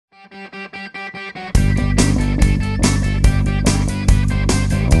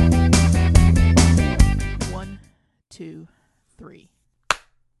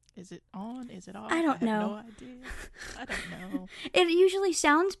Is it off? I don't have know. no idea. I don't know. It usually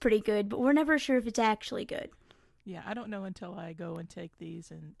sounds pretty good, but we're never sure if it's actually good. Yeah, I don't know until I go and take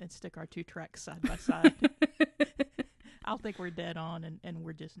these and stick our 2 tracks side by side. I'll think we're dead on, and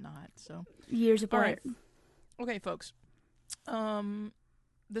we're just not. So Years all apart. right, okay, folks.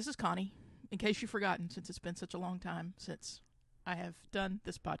 This is Connie. In case you've forgotten, since it's been such a long time since I have done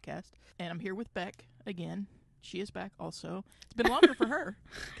this podcast, and I'm here with Beck again. She is back also. It's been longer for her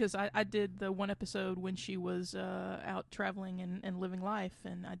because I did the one episode when she was out traveling and living life,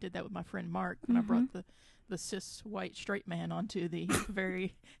 and I did that with my friend Mark when I brought the cis white straight man onto the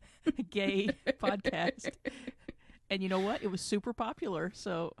very gay podcast. And you know what? It was super popular,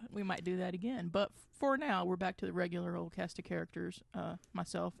 so we might do that again. But for now, we're back to the regular old cast of characters,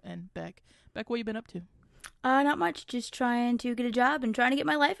 myself and Beck. Beck, what have you been up to? Not much. Just trying to get a job and trying to get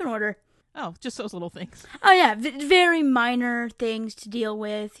my life in order. Oh, just those little things. Oh, yeah. Very minor things to deal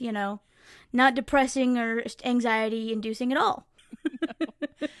with, Not depressing or anxiety-inducing at all.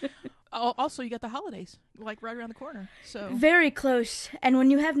 No. Also, you got the holidays, like right around the corner. So Very close. And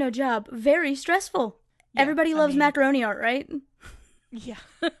when you have no job, very stressful. Yeah, Everybody loves macaroni art, right? Yeah,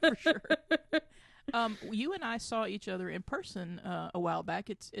 for sure. You and I saw each other in person a while back.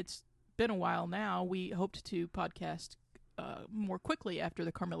 It's been a while now. We hoped to podcast more quickly after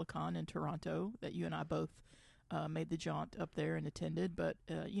the CarmillaCon in Toronto that you and I both made the jaunt up there and attended. But,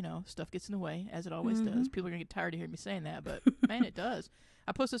 stuff gets in the way, as it always does. People are going to get tired of hearing me saying that, but man, it does.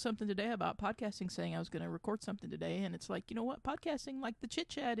 I posted something today about podcasting saying I was going to record something today, and it's like, you know what? Podcasting, like the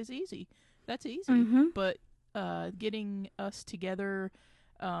chit-chat, is easy. That's easy. But getting us together,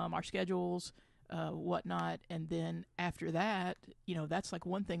 our schedules, whatnot, and then after that, that's like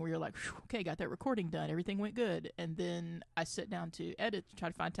one thing where you're like, okay, got that recording done, everything went good, and then I sit down to edit, try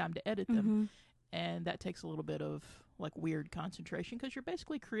to find time to edit them, and that takes a little bit of like weird concentration because you're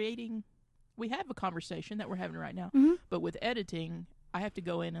basically creating. We have a conversation that we're having right now, but with editing, I have to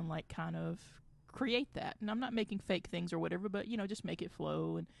go in and like kind of create that, and I'm not making fake things or whatever, but just make it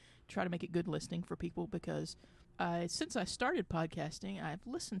flow and try to make it good listening for people because since I started podcasting, I've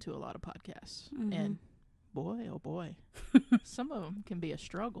listened to a lot of podcasts, and boy, oh boy, some of them can be a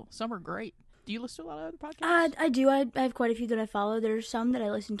struggle. Some are great. Do you listen to a lot of other podcasts? I do. I have quite a few that I follow. There's some that I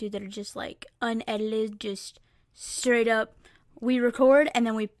listen to that are just like unedited, just straight up. We record and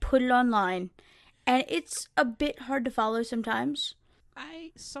then we put it online, and it's a bit hard to follow sometimes.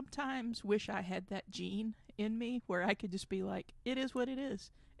 I sometimes wish I had that gene in me where I could just be like, it is what it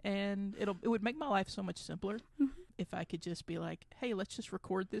is. And it would make my life so much simpler if I could just be like, hey, let's just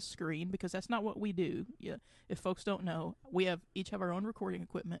record this screen, because that's not what we do. Yeah, if folks don't know, we each have our own recording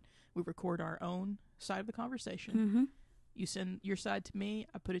equipment. We record our own side of the conversation. You send your side to me,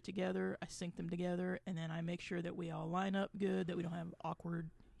 I put it together, I sync them together, and then I make sure that we all line up good, that we don't have awkward,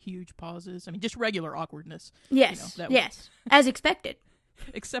 huge pauses. I mean, just regular awkwardness. Yes, yes, as expected.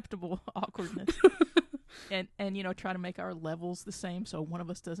 Acceptable awkwardness. And try to make our levels the same so one of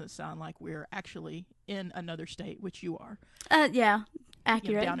us doesn't sound like we're actually in another state, which you are. Yeah,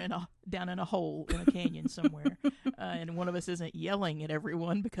 accurate. Down in a hole in a canyon somewhere, and one of us isn't yelling at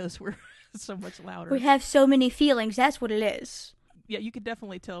everyone because we're so much louder. We have so many feelings. That's what it is. Yeah, you could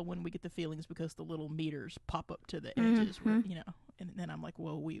definitely tell when we get the feelings because the little meters pop up to the edges, where, and then I'm like,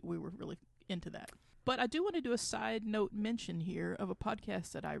 whoa, we were really into that. But I do want to do a side note mention here of a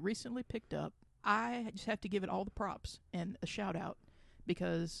podcast that I recently picked up. I just have to give it all the props and a shout out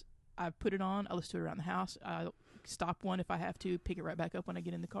because I put it on, I listen to it around the house, I stop one if I have to, pick it right back up when I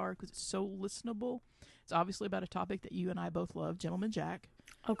get in the car because it's so listenable. It's obviously about a topic that you and I both love, Gentleman Jack.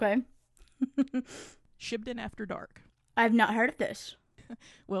 Okay. Shibden After Dark. I've not heard of this.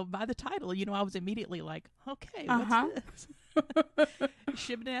 Well, by the title, I was immediately like, okay, what's this?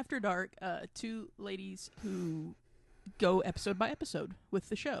 Shibden After Dark, 2 ladies who go episode by episode with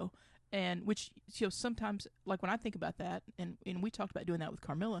the show. And which, sometimes, like when I think about that, and we talked about doing that with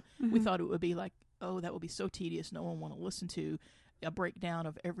Carmilla, we thought it would be like, oh, that would be so tedious. No one want to listen to a breakdown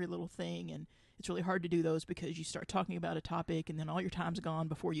of every little thing. And it's really hard to do those because you start talking about a topic and then all your time's gone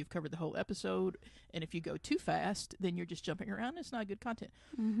before you've covered the whole episode. And if you go too fast, then you're just jumping around. It's not good content.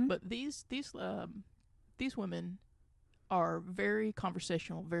 But these women are very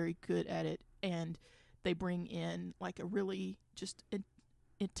conversational, very good at it. And they bring in like a really just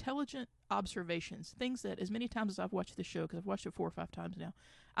intelligent observations, things that as many times as I've watched the show, because I've watched it 4 or 5 times now,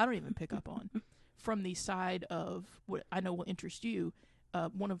 I don't even pick up on. From the side of what I know will interest you,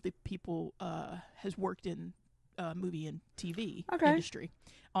 one of the people has worked in movie and TV industry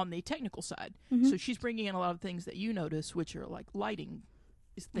on the technical side. So she's bringing in a lot of things that you notice, which are like lighting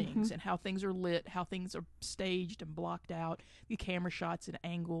things and how things are lit, how things are staged and blocked out, the camera shots and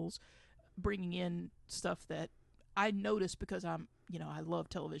angles, bringing in stuff that I notice because I'm, I love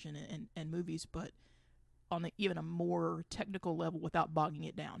television and movies, but on even a more technical level without bogging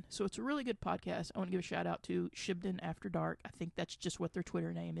it down. So it's a really good podcast. I want to give a shout out to Shibden After Dark. I think that's just what their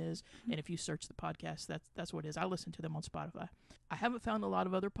Twitter name is. And if you search the podcast, that's what it is. I listen to them on Spotify. I haven't found a lot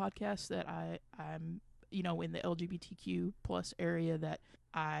of other podcasts that I'm in the LGBTQ plus area that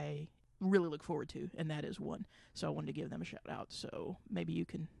I really look forward to, and that is one. So I wanted to give them a shout out. So maybe you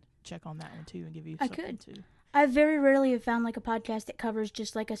can check on that one too and give you something too. I very rarely have found like a podcast that covers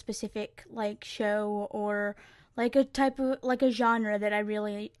just like a specific like show or like a type of like a genre that I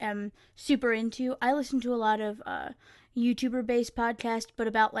really am super into. I listen to a lot of YouTuber based podcasts, but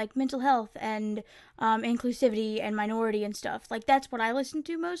about like mental health and inclusivity and minority and stuff. Like that's what I listen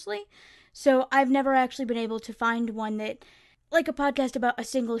to mostly. So I've never actually been able to find one that like a podcast about a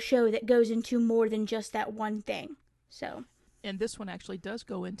single show that goes into more than just that one thing. So. And this one actually does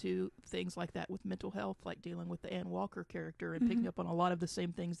go into things like that with mental health, like dealing with the Ann Walker character and picking up on a lot of the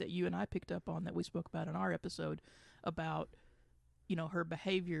same things that you and I picked up on that we spoke about in our episode about, her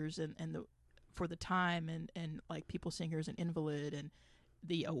behaviors and for the time and like people seeing her as an invalid and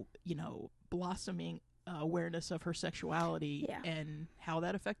the, blossoming awareness of her sexuality and how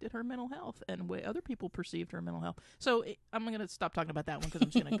that affected her mental health and the way other people perceived her mental health. So I'm going to stop talking about that one because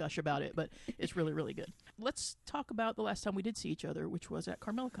I'm just going to gush about it, but it's really, really good. Let's talk about the last time we did see each other, which was at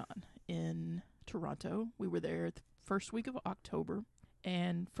CarmillaCon in Toronto. We were there the first week of October.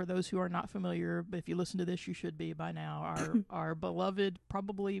 And for those who are not familiar, but if you listen to this, you should be by now, our beloved,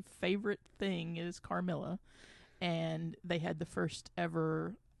 probably favorite thing is Carmilla. And they had the first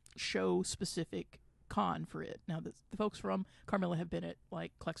ever show-specific con for it. Now, the folks from Carmilla have been at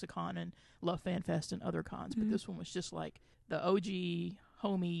like Klexicon and Love Fan Fest and other cons, but this one was just like the OG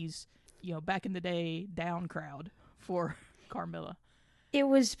homies, back in the day down crowd for Carmilla. It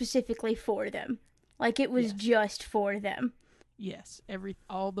was specifically for them. Like it was just for them. Yes,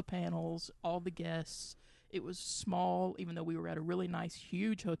 all the panels, all the guests. It was small, even though we were at a really nice,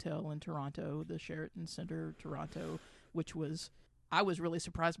 huge hotel in Toronto, the Sheraton Centre, Toronto, which I was really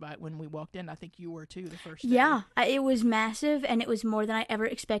surprised by it when we walked in. I think you were too the first day. Yeah, it was massive, and it was more than I ever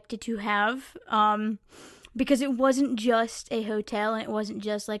expected to have. Because it wasn't just a hotel, and it wasn't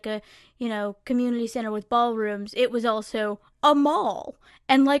just like a, community center with ballrooms. It was also a mall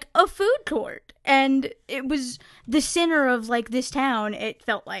and like a food court, and it was the center of like this town. It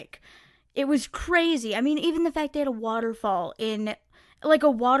felt like it was crazy. I mean, even the fact they had a waterfall in, like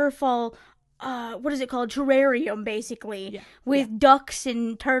a waterfall. What is it called? Terrarium, basically, with ducks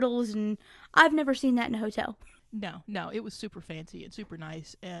and turtles, and I've never seen that in a hotel. No, it was super fancy and super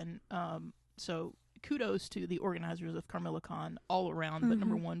nice, and so kudos to the organizers of CarmillaCon all around. But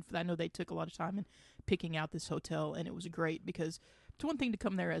number one, I know they took a lot of time in picking out this hotel, and it was great because it's one thing to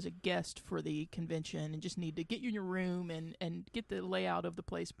come there as a guest for the convention and just need to get you in your room and get the layout of the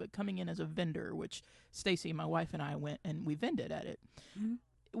place, but coming in as a vendor, which Stacy, my wife, and I went and we vended at it.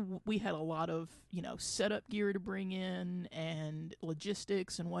 We had a lot of, setup gear to bring in and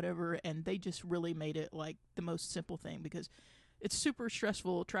logistics and whatever, and they just really made it like the most simple thing because it's super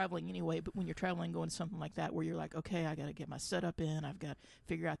stressful traveling anyway, but when you're traveling going to something like that where you're like, okay, I got to get my setup in, I've got to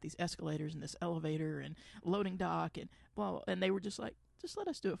figure out these escalators and this elevator and loading dock and blah, blah, and they were just like, just let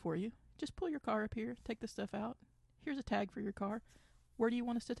us do it for you. Just pull your car up here, take this stuff out. Here's a tag for your car. Where do you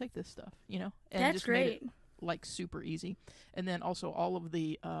want us to take this stuff, And that's just great. Made it like super easy. And then also all of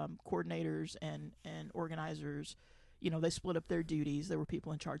the coordinators and organizers, they split up their duties. There were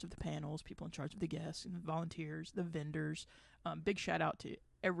people in charge of the panels, people in charge of the guests, and the volunteers, the vendors. Big shout out to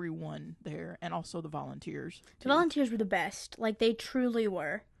everyone there, and also the volunteers. The volunteers were the best. Like, they truly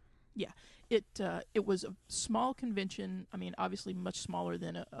were. Yeah. It was a small convention. I mean, obviously much smaller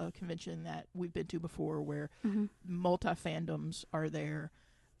than a convention that we've been to before where multi-fandoms are there.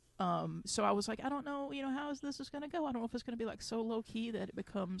 So I was like, I don't know, how this is going to go. I don't know if it's going to be like so low key that it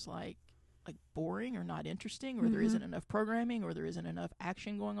becomes like boring or not interesting, or there isn't enough programming, or there isn't enough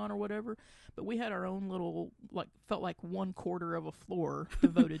action going on, or whatever. But we had our own little, felt like 1/4 of a floor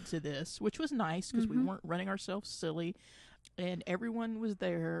devoted to this, which was nice because we weren't running ourselves silly, and everyone was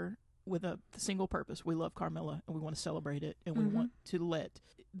there with a single purpose. We love Carmilla, and we want to celebrate it, and we want to let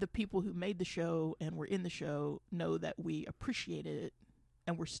the people who made the show and were in the show know that we appreciated it,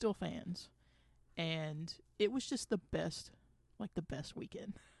 and we're still fans. And it was just the best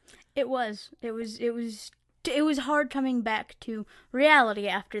weekend. It was hard coming back to reality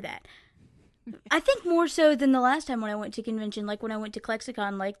after that. I think more so than the last time when I went to convention, like when I went to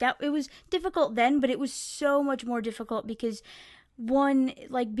Klexicon, like that, it was difficult then, but it was so much more difficult because one,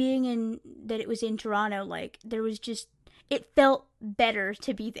 like being that it was in Toronto, like there was just, it felt better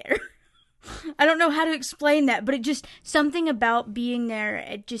to be there. I don't know how to explain that, but it just, something about being there,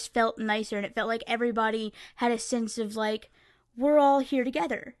 it just felt nicer, and it felt like everybody had a sense of, like, we're all here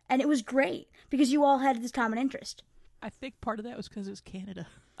together. And it was great, because you all had this common interest. I think part of that was because it was Canada.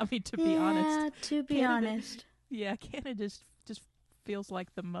 I mean, to be honest. To be honest. Yeah, Canada just feels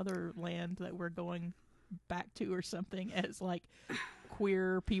like the motherland that we're going back to or something, as like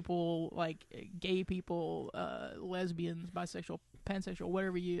queer people, like gay people, lesbians, bisexual, pansexual,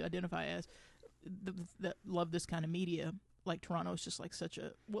 whatever you identify as, that love this kind of media. Like Toronto is just like such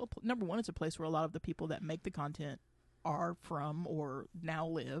a, well, number one, it's a place where a lot of the people that make the content are from or now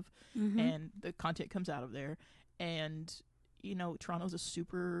live, and the content comes out of there. And, you know, Toronto's a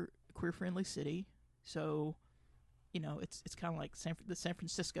super queer-friendly city, so, you know, it's kind of like the San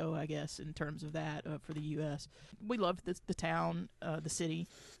Francisco, I guess, in terms of that, for the U.S. We loved the town, the city.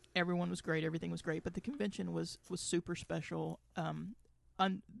 Everyone was great. Everything was great. But the convention was super special.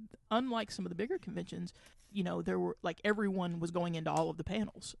 Unlike some of the bigger conventions, you know, there were, like, everyone was going into all of the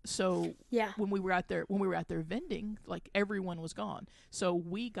panels. So Yeah. when we were out there vending, like, everyone was gone. So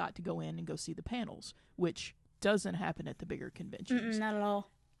we got to go in and go see the panels, which doesn't happen at the bigger conventions. Not at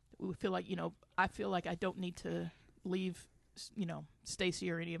all. We feel like, you know, I feel like I don't need to leave, you know, Stacy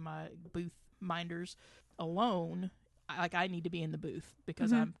or any of my booth minders alone. I need to be in the booth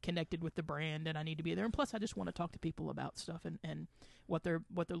because I'm connected with the brand and I need to be there. And plus, I just want to talk to people about stuff and what they're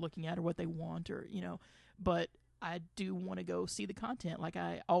looking at or what they want, or, you know. But I do want to go see the content. Like,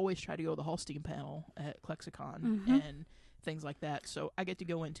 I always try to go to the Hallstein panel at ClexaCon and things like that. So I get to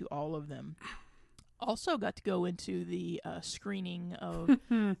go into all of them. Also got to go into the screening of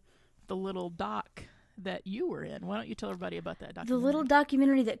the little doc that you were in. Why don't you tell everybody about that documentary? The little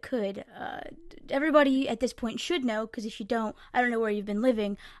documentary that could. Everybody at this point should know, because if you don't, I don't know where you've been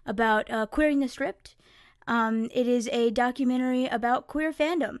living, about Queering the Script. It is a documentary about queer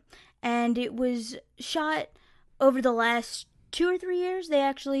fandom, and it was shot over the last 2 or 3 years. They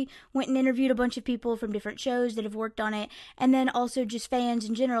actually went and interviewed a bunch of people from different shows that have worked on it, and then also just fans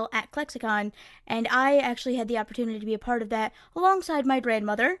in general at ClexaCon. And I actually had the opportunity to be a part of that alongside my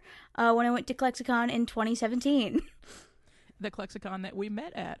grandmother when I went to ClexaCon in 2017. The ClexaCon that we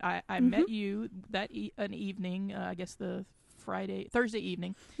met at. I met you that an evening, I guess Thursday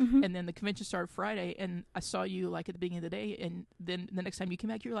evening, and then the convention started Friday, and I saw you like at the beginning of the day, and then the next time you came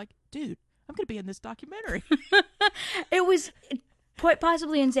back, you were like, dude, I'm going to be in this documentary. It was quite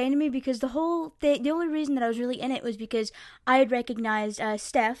possibly insane to me, because the only reason that I was really in it was because I had recognized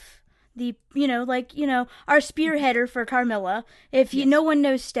Steph, our spearheader for Carmilla. If no one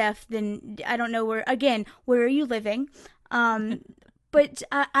knows Steph, then I don't know where are you living? But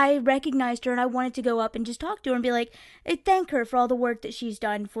I recognized her, and I wanted to go up and just talk to her and be like, thank her for all the work that she's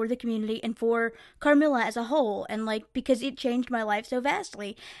done for the community and for Carmilla as a whole, and like, because it changed my life so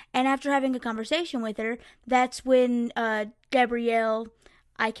vastly. And after having a conversation with her, that's when Gabrielle,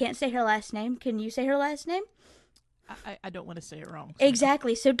 I can't say her last name. Can you say her last name? I don't want to say it wrong. So.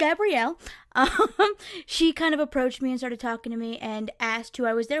 Exactly. So Gabrielle, she kind of approached me and started talking to me and asked who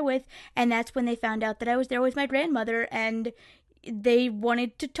I was there with, and that's when they found out that I was there with my grandmother, and they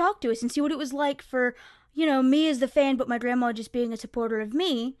wanted to talk to us and see what it was like for, me as the fan, but my grandma just being a supporter of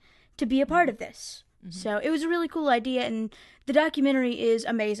me, to be a part of this. So it was a really cool idea, and the documentary is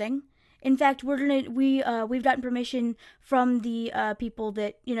amazing. In fact, we've gotten permission from the people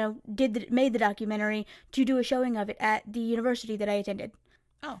that made the documentary to do a showing of it at the university that I attended.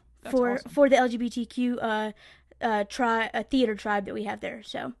 Oh, that's awesome. For the LGBTQ theater tribe that we have there.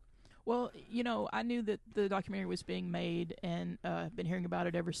 So. Well, I knew that the documentary was being made, and I've been hearing about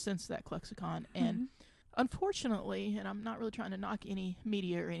it ever since that ClexaCon. And unfortunately, and I'm not really trying to knock any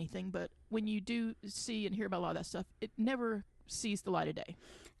media or anything, but when you do see and hear about a lot of that stuff, it never sees the light of day.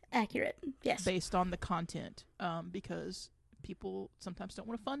 Accurate, yes. Based on the content, because people sometimes don't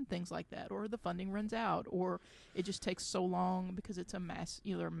want to fund things like that, or the funding runs out, or it just takes so long because it's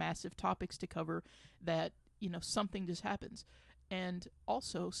there are massive topics to cover that, something just happens. And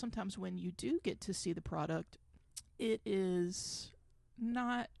also, sometimes when you do get to see the product, it is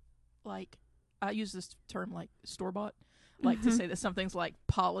not like, I use this term like store-bought, like to say that something's like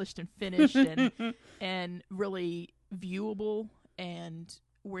polished and finished and really viewable, and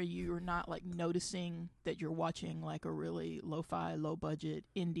where you're not like noticing that you're watching like a really lo-fi, low-budget,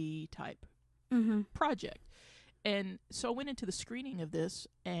 indie type project. And so I went into the screening of this,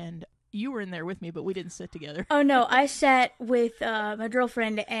 and you were in there with me, but we didn't sit together. Oh, no. I sat with my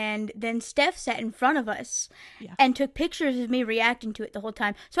girlfriend, and then Steph sat in front of us and took pictures of me reacting to it the whole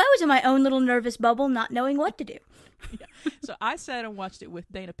time. So I was in my own little nervous bubble, not knowing what to do. Yeah. So I sat and watched it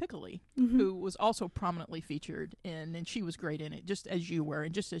with Dana Piccoli, who was also prominently featured in, and she was great in it, just as you were,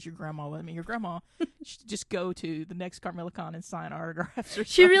 and just as your grandma was. I mean, your grandma should just go to the next Carmilla Con and sign autographs or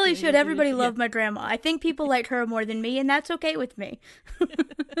She something. really should. Everybody loved my grandma. I think people liked her more than me, and that's okay with me.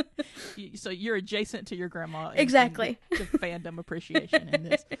 So you're adjacent to your grandma. Exactly. In the fandom appreciation in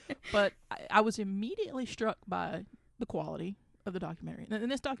this. But I was immediately struck by the quality of the documentary.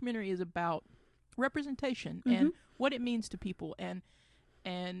 And this documentary is about representation and what it means to people, and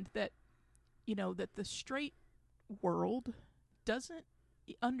that, you know, that the straight world doesn't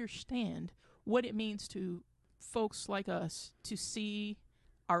understand what it means to folks like us to see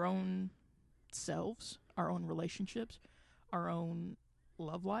our own selves, our own relationships, our own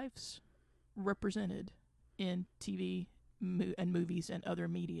love lives represented in TV and movies and other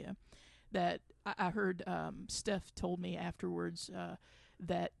media. That I heard Steph told me afterwards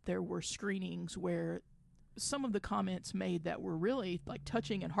that there were screenings where some of the comments made that were really like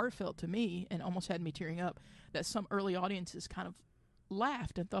touching and heartfelt to me and almost had me tearing up, that some early audiences kind of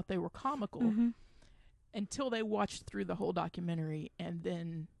laughed and thought they were comical until they watched through the whole documentary, and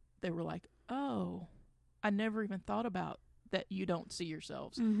then they were like, oh, I never even thought about that you don't see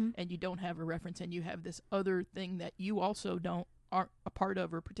yourselves and you don't have a reference, and you have this other thing that you also aren't a part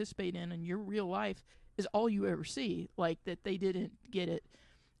of or participate in your real life is all you ever see. Like, that they didn't get it.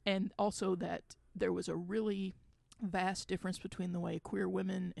 And also that there was a really vast difference between the way queer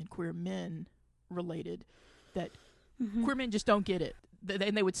women and queer men related, that queer men just don't get it.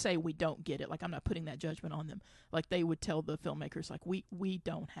 And they would say, we don't get it. Like, I'm not putting that judgment on them. Like, they would tell the filmmakers, like, we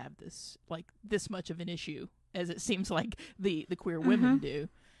don't have this, like, this much of an issue as it seems like the queer women do.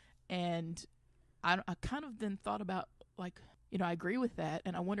 And I kind of then thought about, like, you know, I agree with that,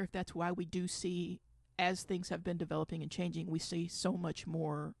 and I wonder if that's why we do see, as things have been developing and changing, we see so much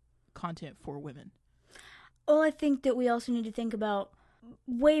more content for women. Well, I think that we also need to think about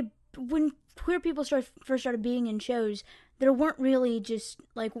when queer people first started being in shows, there weren't really just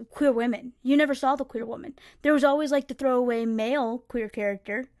like queer women. You never saw the queer woman. There was always like the throwaway male queer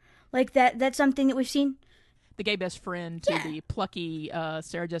character, like that. That's something that we've seen. The gay best friend to the plucky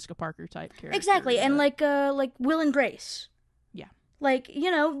Sarah Jessica Parker type character. Exactly, and like Will and Grace. Yeah. Like, you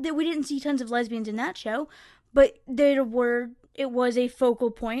know, we didn't see tons of lesbians in that show, but it was a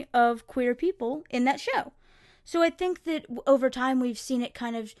focal point of queer people in that show. So I think that over time we've seen it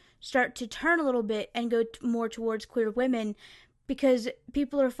kind of start to turn a little bit and go more towards queer women, because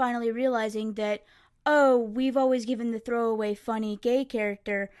people are finally realizing that, oh, we've always given the throwaway funny gay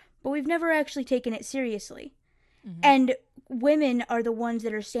character, but we've never actually taken it seriously. And women are the ones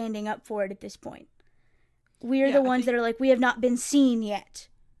that are standing up for it at this point. We are the ones that are like, we have not been seen yet.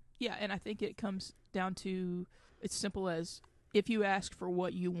 Yeah, and I think it comes down to, it's simple as, if you ask for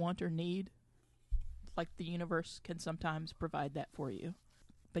what you want or need, like, the universe can sometimes provide that for you.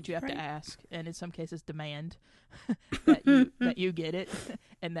 But you have to ask, and in some cases demand that you get it.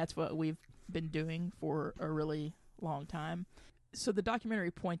 And that's what we've been doing for a really long time. So the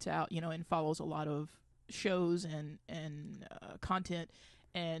documentary points out, you know, and follows a lot of shows and content,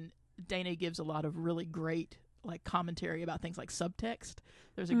 and Dana gives a lot of really great like commentary about things like subtext.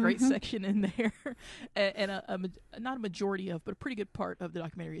 There's a great section in there, and not a majority of, but a pretty good part of the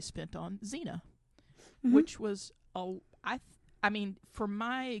documentary is spent on Xena, which was I mean, for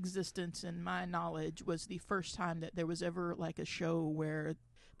my existence and my knowledge, was the first time that there was ever like a show where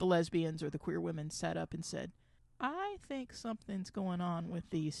the lesbians or the queer women sat up and said, I think something's going on with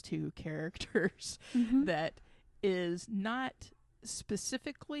these two characters that is not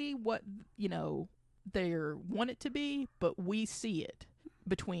specifically what, you know, they want it to be, but we see it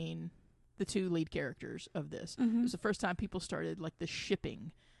between the two lead characters of this. It was the first time people started like the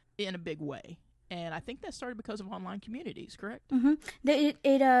shipping in a big way. And I think that started because of online communities, correct?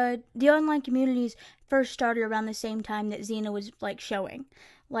 The online communities first started around the same time that Xena was like showing.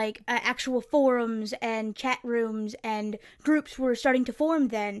 Like actual forums and chat rooms and groups were starting to form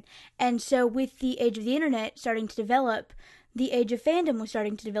then. And so with the age of the internet starting to develop, the age of fandom was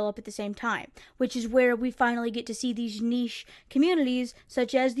starting to develop at the same time, which is where we finally get to see these niche communities,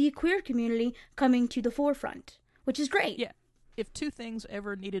 such as the queer community, coming to the forefront, which is great. Yeah. If two things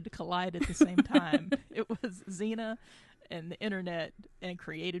ever needed to collide at the same time, it was Xena and the internet and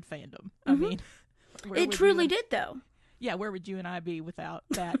created fandom. I mean, it truly did, though. Yeah, where would you and I be without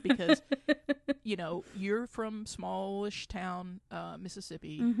that? Because, you know, you're from smallish town,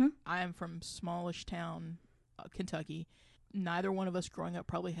 Mississippi. I am from smallish town, Kentucky. Neither one of us growing up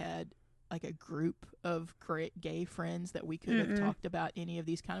probably had like a group of great gay friends that we could have talked about any of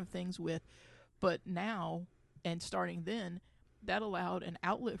these kind of things with. But now, and starting then, that allowed an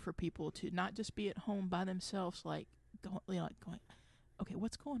outlet for people to not just be at home by themselves, like going, okay,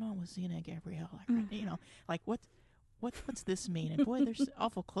 what's going on with Xena and Gabrielle? Like, you know, like what's this mean? And boy, they're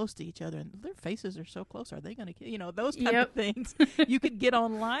awful close to each other, and their faces are so close. Are they going to, you know, those kind of things? You could get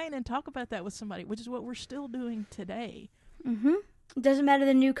online and talk about that with somebody, which is what we're still doing today. Mm-hmm. It doesn't matter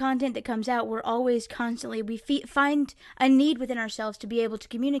the new content that comes out. We're always constantly, we find a need within ourselves to be able to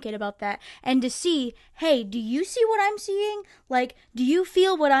communicate about that and to see, hey, do you see what I'm seeing? Like, do you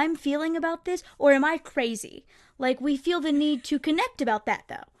feel what I'm feeling about this? Or am I crazy? Like, we feel the need to connect about that,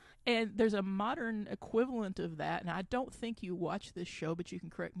 though. And there's a modern equivalent of that, and I don't think you watch this show, but you can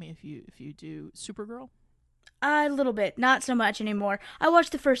correct me if you do. Supergirl? A little bit. Not so much anymore. I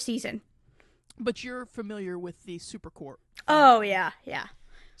watched the first season. But you're familiar with the Supercorp. Oh, yeah.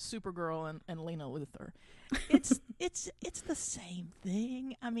 Supergirl and Lena Luthor. It's the same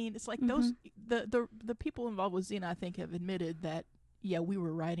thing. I mean, it's like those the people involved with Xena, I think, have admitted that, yeah, we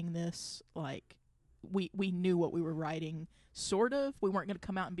were writing this, like, we knew what we were writing, sort of. We weren't going to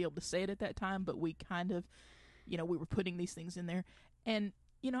come out and be able to say it at that time, but we kind of, you know, we were putting these things in there. And,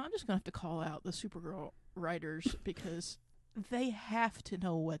 you know, I'm just going to have to call out the Supergirl writers because they have to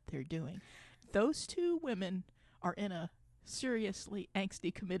know what they're doing. Those two women are in a seriously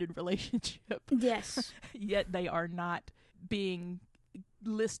angsty, committed relationship. Yes. Yet they are not being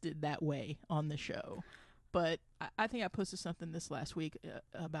listed that way on the show. But I think I posted something this last week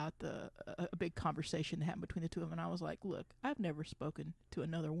about a big conversation that happened between the two of them. And I was like, look, I've never spoken to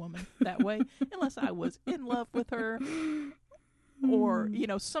another woman that way unless I was in love with her or, you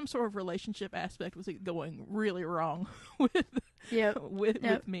know, some sort of relationship aspect was going really wrong with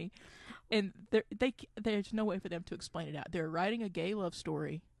me. And there's no way for them to explain it out. They're writing a gay love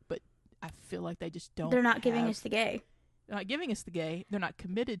story, but I feel like they just don't. They're not giving us the gay. They're not giving us the gay. They're not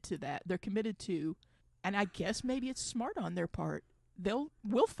committed to that. They're committed to, and I guess maybe it's smart on their part.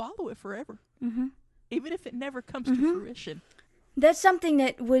 We'll follow it forever, even if it never comes to fruition. That's something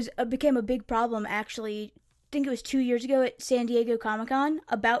that became a big problem. Actually, I think it was 2 years ago at San Diego Comic-Con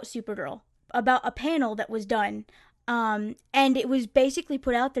about Supergirl, about a panel that was done, and it was basically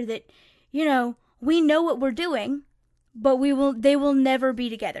put out there that, you know, we know what we're doing, but they will never be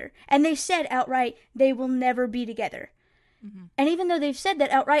together. And they said outright, they will never be together. Mm-hmm. And even though they've said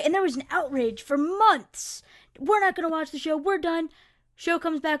that outright, and there was an outrage for months, we're not going to watch the show, we're done. Show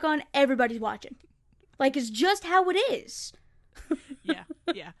comes back on, everybody's watching. Like, it's just how it is. Yeah.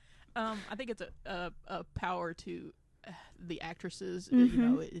 I think it's a power to the actresses. Mm-hmm. You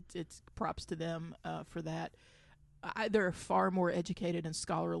know, it's props to them for that. There are far more educated and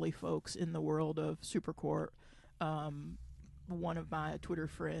scholarly folks in the world of Supercorp. One of my Twitter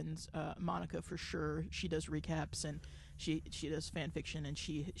friends, Monica, for sure, she does recaps and she does fan fiction, and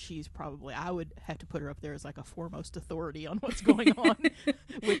she's probably, I would have to put her up there as like a foremost authority on what's going on.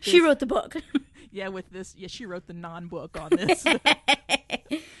 She wrote the book. She wrote the non-book on this.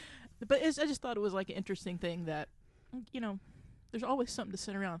 But I just thought it was like an interesting thing that, you know, there's always something to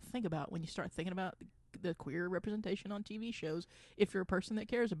sit around and think about when you start thinking about the queer representation on TV shows, if you're a person that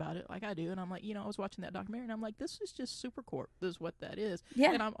cares about it like I do. And I'm like, you know, I was watching that documentary and I'm like, this is just Supercorp. This is what that is.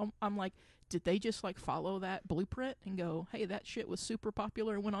 Yeah. And I'm like, did they just like follow that blueprint and go, hey, that shit was super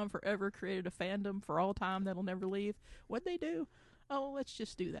popular and went on forever, created a fandom for all time that'll never leave? What'd they do? Oh, let's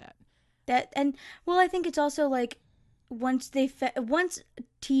just do that. I think it's also like, once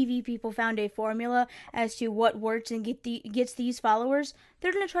TV people found a formula as to what works and gets these followers,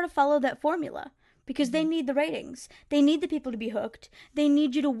 they're going to try to follow that formula because they need the ratings. They need the people to be hooked. They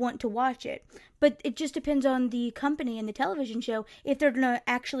need you to want to watch it. But it just depends on the company and the television show if they're going to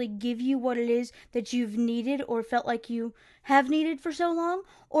actually give you what it is that you've needed or felt like you have needed for so long,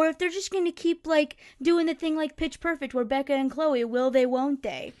 or if they're just going to keep like doing the thing like Pitch Perfect where Becca and Chloe, will they, won't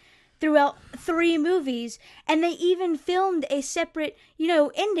they? Throughout 3 movies, and they even filmed a separate, you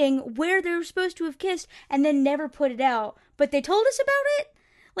know, ending where they were supposed to have kissed and then never put it out, but they told us about it.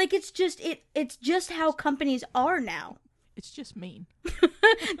 Like, it's just how companies are now. It's just mean.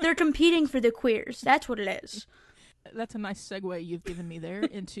 They're competing for the queers. That's what it is. That's a nice segue you've given me there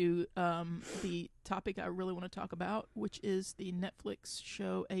into the topic I really want to talk about, which is the Netflix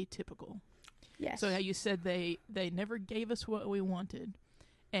show Atypical. Yes. So how you said they never gave us what we wanted.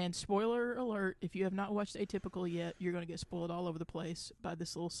 And spoiler alert, if you have not watched Atypical yet, you're going to get spoiled all over the place by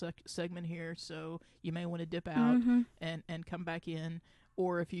this little segment here. So you may want to dip out and come back in.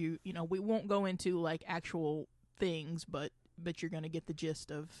 Or if you know, we won't go into like actual things, but you're going to get the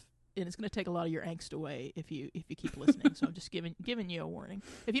gist of, and it's going to take a lot of your angst away if you keep listening. So I'm just giving you a warning.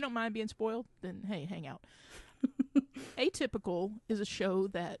 If you don't mind being spoiled, then hey, hang out. Atypical is a show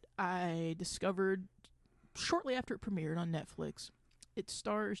that I discovered shortly after it premiered on Netflix. It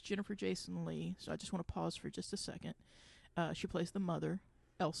stars Jennifer Jason Leigh, so I just want to pause for just a second. She plays the mother,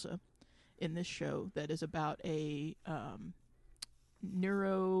 Elsa, in this show that is about a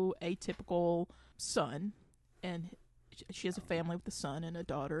neuroatypical son, and she has a family with a son and a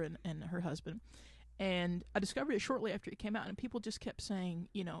daughter and her husband. And I discovered it shortly after it came out, and people just kept saying,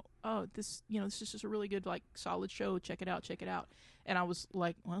 oh, this is just a really good, like, solid show. Check it out. And I was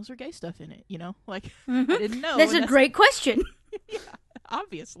like, well, is there gay stuff in it? Like, I didn't know. That's a great question. Yeah,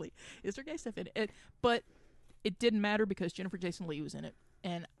 obviously. Is there gay stuff in it? But it didn't matter because Jennifer Jason Leigh was in it.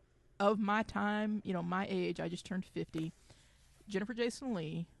 And of my time, my age, I just turned 50. Jennifer Jason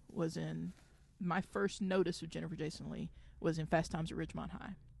Leigh was in, my first notice of Jennifer Jason Leigh was in Fast Times at Ridgemont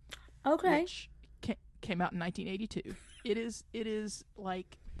High. Okay. Which came out in 1982. It is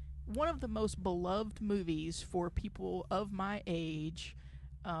like one of the most beloved movies for people of my age.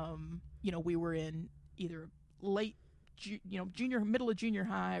 We were in either late middle of junior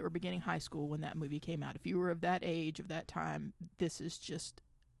high or beginning high school when that movie came out. If you were of that age, of that time, this is just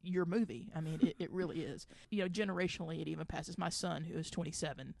your movie. I mean, it really is. Generationally, it even passes. My son, who is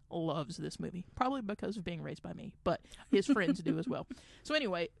 27, loves this movie, probably because of being raised by me, but his friends do as well. So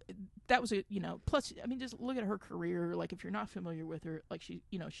anyway, that was plus, I mean, just look at her career. Like, if you're not familiar with her, like, she's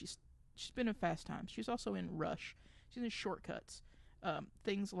been in Fast Times. She's also in Rush. She's in Shortcuts.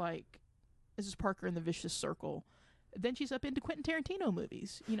 Things like Mrs. Parker and the Vicious Circle. Then she's up into Quentin Tarantino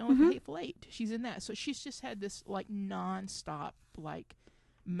movies, like The Hateful Eight. She's in that. So she's just had this, like, non-stop, like,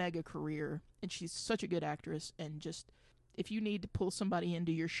 mega career, and she's such a good actress. And just, if you need to pull somebody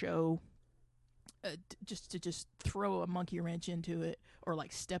into your show, just throw a monkey wrench into it, or,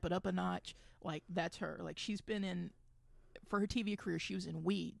 like, step it up a notch, like, that's her. Like, she's been in, for her TV career, she was in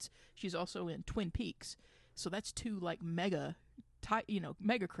Weeds. She's also in Twin Peaks. So that's two, like, mega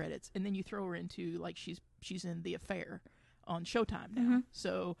credits. And then you throw her into, like, she's in The Affair on Showtime now.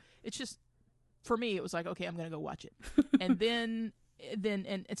 So it's just, for me, it was like, okay, I'm gonna go watch it. And then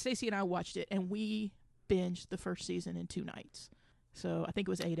Stacey and I watched it, and we binged the first season in 2 nights. So I think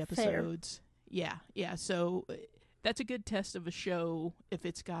it was 8 episodes. Fair. Yeah. So that's a good test of a show if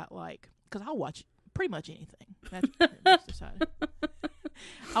it's got, like, because I'll watch pretty much anything. That's decided.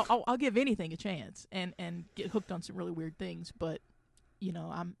 I'll give anything a chance and get hooked on some really weird things, but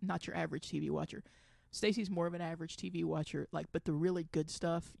I'm not your average TV watcher. Stacey's more of an average TV watcher, like, but the really good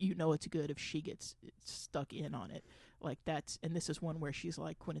stuff, it's good if she gets stuck in on it. Like, and this is one where she's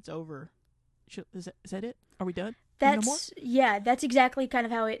like, when it's over, is that it? Are we done? That's exactly kind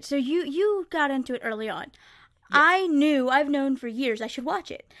of how it. So you got into it early on. Yes. I've known for years I should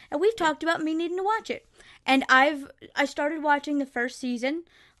watch it, and we've talked about me needing to watch it. And I started watching the first season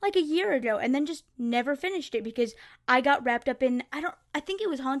like a year ago, and then just never finished it because I got wrapped up in, I think it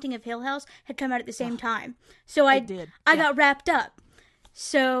was Haunting of Hill House had come out at the same time. So I got wrapped up.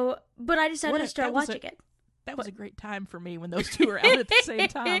 So, but I decided to start watching it. That was a great time for me when those two were out at the same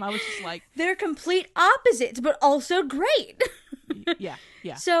time. I was just like, they're complete opposites, but also great. Yeah.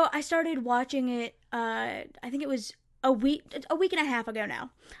 So I started watching it, I think it was a week and a half ago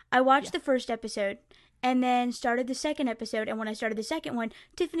now. I watched the first episode and then started the second episode. And when I started the second one,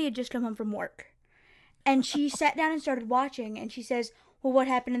 Tiffany had just come home from work. And she sat down and started watching, and she says, well, what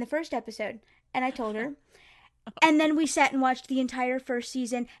happened in the first episode? And I told her. And then we sat and watched the entire first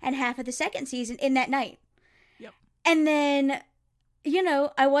season and half of the second season in that night. Yep. And then,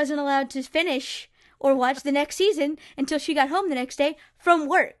 I wasn't allowed to finish or watch the next season until she got home the next day from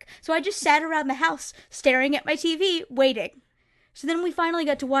work. So I just sat around the house staring at my TV, waiting. So then we finally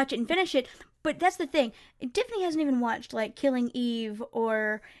got to watch it and finish it. But that's the thing. Tiffany hasn't even watched, like, Killing Eve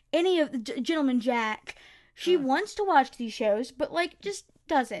or any of the Gentleman Jack. She wants to watch these shows, but, like, just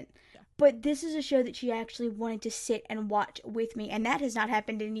doesn't. Yeah. But this is a show that she actually wanted to sit and watch with me, and that has not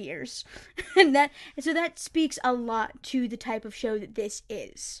happened in years. So that speaks a lot to the type of show that this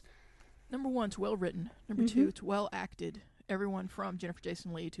is. Number one, it's well written. Number two, it's well acted. Everyone from Jennifer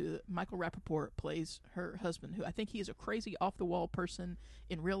Jason Leigh to Michael Rappaport plays her husband, who I think he is a crazy off-the-wall person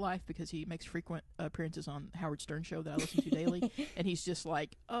in real life because he makes frequent appearances on Howard Stern show that I listen to daily, and he's just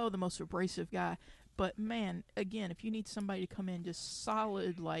like, the most abrasive guy. But man, again, if you need somebody to come in just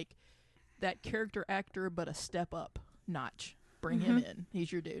solid, like that character actor but a step up notch, bring him in.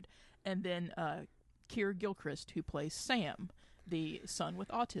 He's your dude. And then Keir Gilchrist, who plays Sam, the son with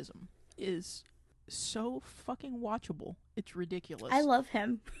autism, is so fucking watchable. It's ridiculous. I love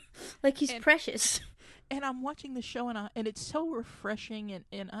him. Like, he's precious. And I'm watching the show, and it's so refreshing,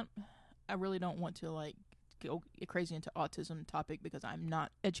 and I really don't want to, like, go crazy into autism topic because I'm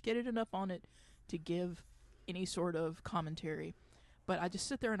not educated enough on it to give any sort of commentary. But I just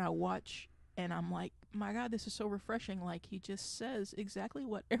sit there and I watch, and I'm like, my God, this is so refreshing. Like, he just says exactly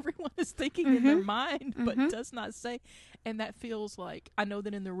what everyone is thinking in their mind, but does not say. And that feels like, I know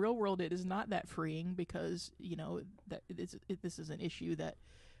that in the real world it is not that freeing, because, you know, that this is an issue that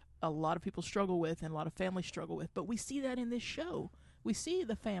a lot of people struggle with and a lot of families struggle with. But we see that in this show. We see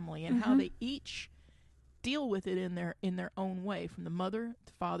the family and how they each deal with it in their own way, from the mother,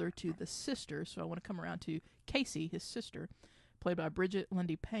 the father, to the sister. So I want to come around to Casey, his sister, played by Bridget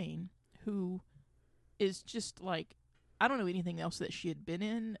Lundy Payne, who is just like, I don't know anything else that she had been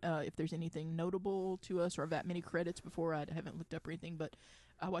in, if there's anything notable to us, or that many credits before. I haven't looked up or anything, but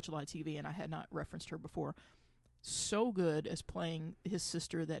I watch a lot of TV and I had not referenced her before. So good as playing his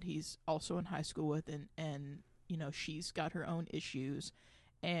sister that he's also in high school with, and you know, she's got her own issues,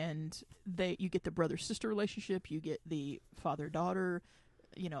 and you get the brother-sister relationship, you get the father-daughter,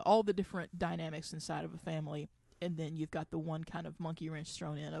 you know, all the different dynamics inside of a family, and then you've got the one kind of monkey wrench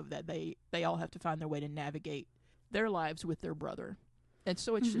thrown in of that they all have to find their way to navigate their lives with their brother. And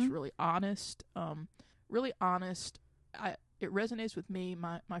so it's just really honest, really honest. It resonates with me.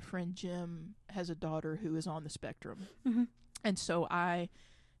 My friend Jim has a daughter who is on the spectrum, and so I,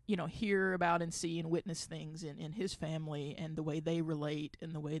 you know, hear about and see and witness things in his family, and the way they relate,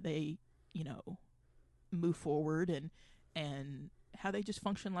 and the way they, you know, move forward, and how they just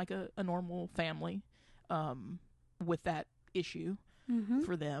function like a normal family, with that issue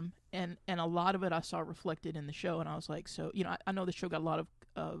for them. And a lot of it I saw reflected in the show, and I was like, so, you know, I know the show got a lot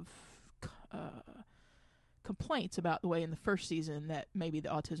of complaints about the way in the first season that maybe the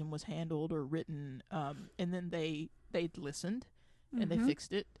autism was handled or written, and then they listened and they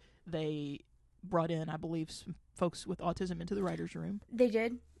fixed it. They brought in, I believe, some folks with autism into the writer's room. They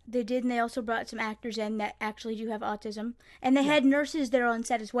did, and they also brought some actors in that actually do have autism, and they had nurses there on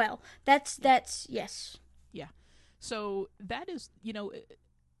set as well. That's yes. Yeah. So that is, you know,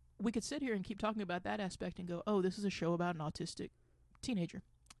 we could sit here and keep talking about that aspect and go, oh, this is a show about an autistic teenager.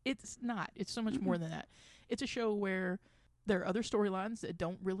 It's not. It's so much more than that. It's a show where there are other storylines that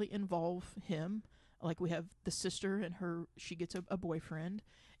don't really involve him. Like, we have the sister and she gets a boyfriend,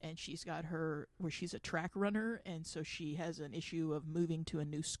 and she's got where she's a track runner, and so she has an issue of moving to a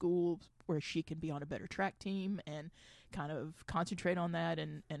new school where she can be on a better track team and kind of concentrate on that,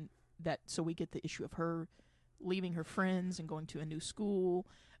 and that, so we get the issue of her leaving her friends and going to a new school.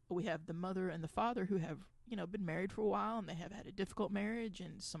 We have the mother and the father who have, you know, been married for a while, and they have had a difficult marriage,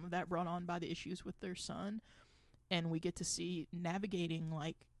 and some of that brought on by the issues with their son. And we get to see navigating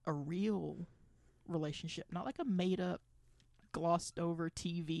like a real relationship, not like a made up, glossed over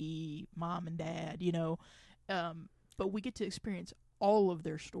TV mom and dad, you know, but we get to experience all of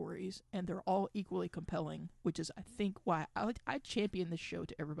their stories, and they're all equally compelling, which is, I think, why I champion this show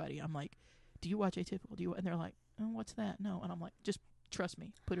to everybody. I'm like, do you watch Atypical? And they're like, oh, what's that? No. And I'm like, just trust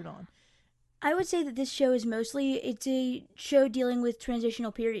me, put it on. I would say that this show is it's a show dealing with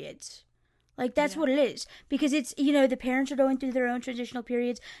transitional periods. Like, that's what it is. Because it's, you know, the parents are going through their own transitional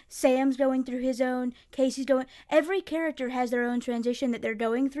periods. Sam's going through his own. Casey's going. Every character has their own transition that they're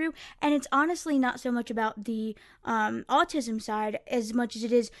going through. And it's honestly not so much about the autism side as much as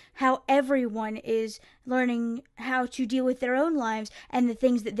it is how everyone is learning how to deal with their own lives and the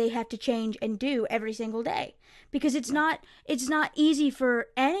things that they have to change and do every single day. Because it's not easy for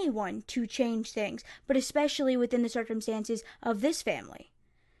anyone to change things, but especially within the circumstances of this family.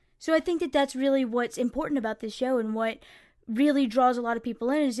 So I think that that's really what's important about this show, and what really draws a lot of people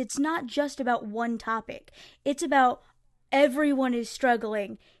in is it's not just about one topic. It's about everyone is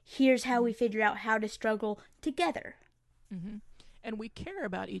struggling. Here's how we figure out how to struggle together. Mm-hmm. And we care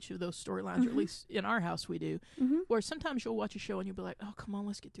about each of those storylines, or at least in our house we do. Or sometimes you'll watch a show and you'll be like, oh, come on,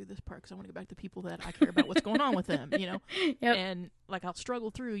 let's get through this part because I want to get back to people that I care about what's going on with them, you know? And like, I'll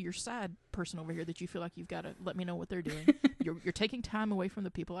struggle through your side person over here that you feel like you've got to let me know what they're doing. You're taking time away from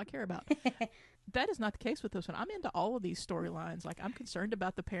the people I care about. That is not the case with this one. I'm into all of these storylines. Like, I'm concerned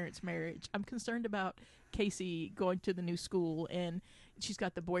about the parents' marriage. I'm concerned about Casey going to the new school, and she's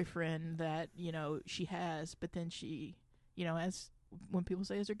got the boyfriend that, you know, she has, but then she, you know, when people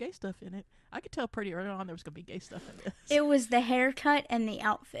say, is there gay stuff in it? I could tell pretty early on there was going to be gay stuff in this. It was the haircut and the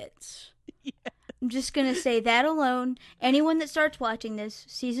outfits. I'm just going to say that alone. Anyone that starts watching this,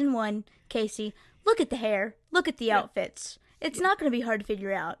 season 1, Casey, look at the hair. Look at the outfits. It's not going to be hard to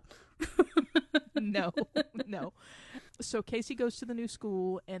figure out. No. So Casey goes to the new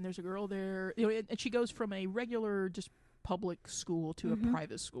school, and there's a girl there, you know, and she goes from a regular, just public school to a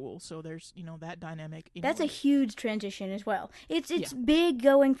private school. So there's, you know, that dynamic. That's a huge transition as well. It's big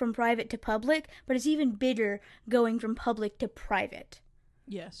going from private to public, but it's even bigger going from public to private.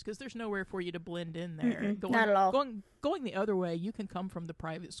 Yes, because there's nowhere for you to blend in there. Not at all. Going the other way, you can come from the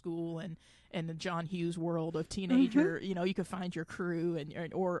private school and the John Hughes world of teenager. You know, you can find your crew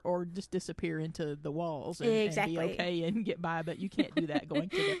or just disappear into the walls and Exactly. be okay and get by. But you can't do that going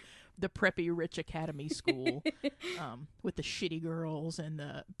to the preppy rich academy school with the shitty girls and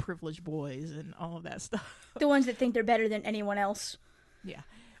the privileged boys and all of that stuff. The ones that think they're better than anyone else. Yeah.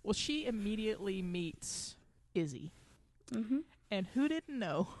 Well, she immediately meets Izzy. Mm-hmm. And who didn't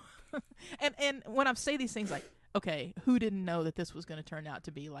know? and when I say these things, like, okay, who didn't know that this was going to turn out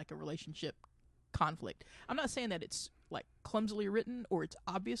to be like a relationship conflict? I'm not saying that it's like clumsily written or it's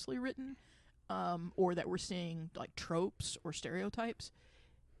obviously written, or that we're seeing like tropes or stereotypes.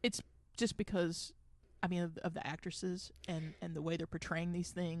 It's just because, I mean, of the actresses and the way they're portraying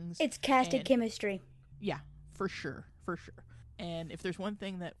these things. It's casted chemistry. Yeah, for sure. And if there's one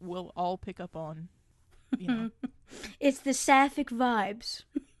thing that we'll all pick up on, you know. It's the sapphic vibes.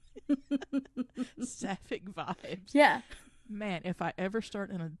 Sapphic vibes. Yeah. Man, if I ever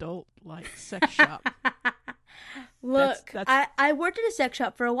start an adult like sex shop. Look, that's... I worked at a sex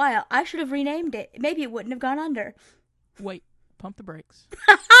shop for a while. I should have renamed it. Maybe it wouldn't have gone under. Wait, pump the brakes.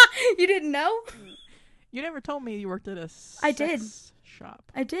 You didn't know? You never told me you worked at a I did.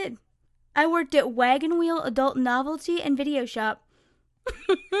 shop. I did. I worked at Wagon Wheel Adult Novelty and Video Shop.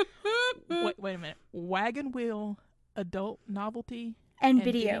 Wait a minute. Wagon Wheel Adult Novelty and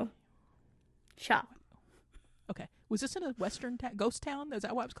Video Shop. Okay. Was this in a western ghost town? Is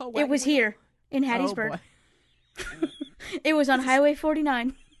that why it was called Wagon Wheel? It was here in Hattiesburg. Oh, boy. It was on Highway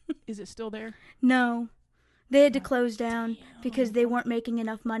 49. Is it still there? No. They had to close down because they weren't making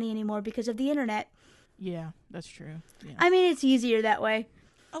enough money anymore because of the internet. Yeah, that's true. Yeah. I mean, it's easier that way.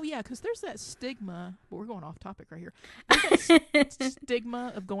 Oh, yeah, because there's that stigma. Well, we're going off topic right here. There's that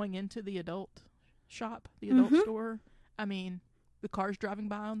stigma of going into the adult shop, the adult store. I mean, the cars driving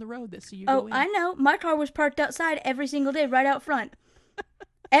by on the road that see you go in. I know. My car was parked outside every single day, right out front.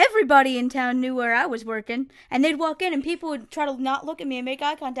 Everybody in town knew where I was working, and they'd walk in, and people would try to not look at me and make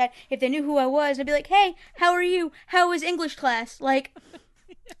eye contact if they knew who I was. I'd be like, hey, how are you? How was English class? Like,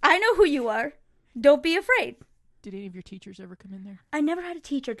 I know who you are. Don't be afraid. Did any of your teachers ever come in there? I never had a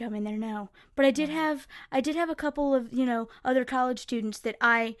teacher come in there, no. But I did have a couple of, other college students that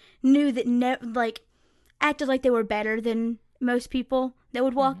I knew that acted like they were better than most people that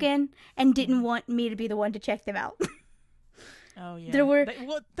would walk in and didn't want me to be the one to check them out. Oh yeah.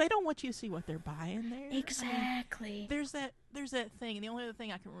 They don't want you to see what they're buying there. Exactly. I mean, there's that thing, and the only other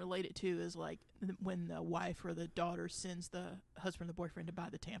thing I can relate it to is like when the wife or the daughter sends the husband or the boyfriend to buy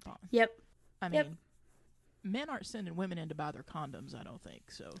the tampon. Yep. I mean, men aren't sending women in to buy their condoms, I don't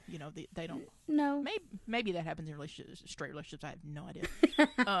think. So, they don't. No. Maybe that happens in relationships, straight relationships. I have no idea.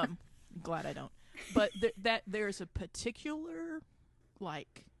 Glad I don't. But there's a particular,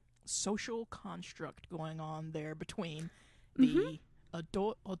 like, social construct going on there between the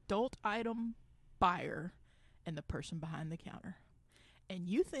adult item buyer and the person behind the counter. And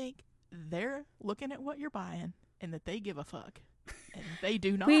you think they're looking at what you're buying and that they give a fuck. And they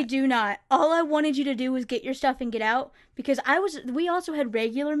do not. We do not. All I wanted you to do was get your stuff and get out, because we also had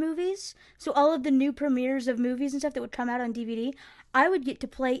regular movies, so all of the new premieres of movies and stuff that would come out on DVD, I would get to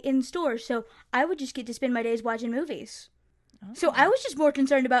play in stores, so I would just get to spend my days watching movies. Oh. So I was just more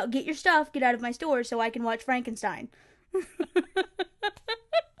concerned about get your stuff, get out of my store so I can watch Frankenstein.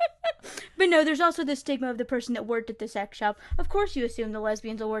 But no, there's also the stigma of the person that worked at the sex shop. Of course you assume the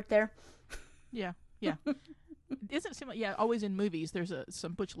lesbians will work there. Yeah. Isn't it similar? Yeah, always in movies, there's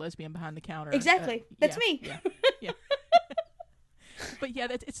some butch lesbian behind the counter. Exactly. That's me. Yeah. But yeah,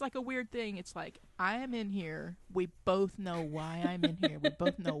 it's like a weird thing. It's like, I am in here. We both know why I'm in here. We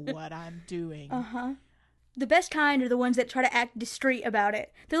both know what I'm doing. Uh-huh. The best kind are the ones that try to act discreet about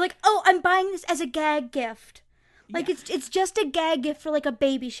it. They're like, oh, I'm buying this as a gag gift. Like, it's just a gag gift for, like, a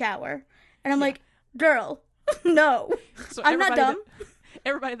baby shower. And I'm like, girl, no. So I'm not dumb.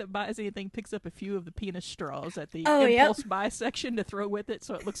 Everybody that buys anything picks up a few of the penis straws at the impulse buy section to throw with it,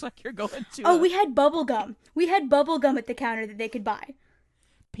 so it looks like you're going to... we had bubble gum. We had bubble gum at the counter that they could buy.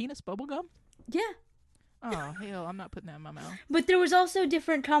 Penis bubble gum? Yeah. Oh, hell, I'm not putting that in my mouth. But there was also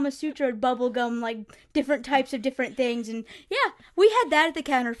different Kama Sutra bubble gum, like, different types of different things. And, yeah, we had that at the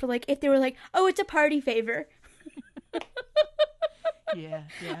counter for, like, if they were like, oh, it's a party favor. Yeah.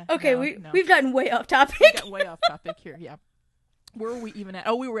 Okay, we've gotten way off topic. We got way off topic here, yeah. Where were we even at?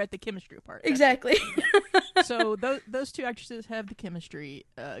 Oh, we were at the chemistry part. Exactly. So those two actresses have the chemistry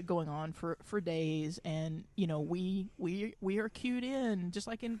going on for days, and we are cued in, just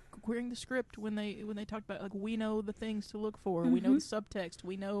like in querying the script when they talked about, like, we know the things to look for, we know the subtext,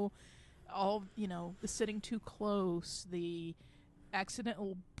 we know all the sitting too close, the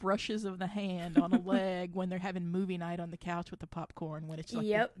accidental brushes of the hand on a leg when they're having movie night on the couch with the popcorn, when it's like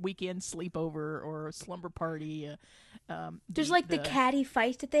the weekend sleepover or a slumber party. There's the catty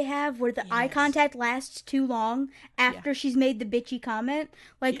fights that they have where the eye contact lasts too long after she's made the bitchy comment.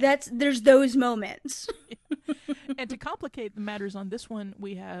 There's those moments. And to complicate the matters on this one,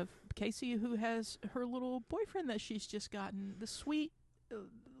 we have Casey, who has her little boyfriend that she's just gotten, the sweet,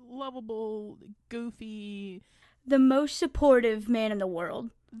 lovable, goofy, the most supportive man in the world.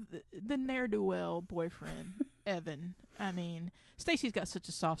 The ne'er-do-well boyfriend, Evan. I mean, Stacy's got such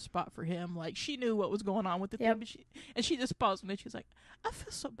a soft spot for him. Like, she knew what was going on with the thing, but she just paused and she's like, I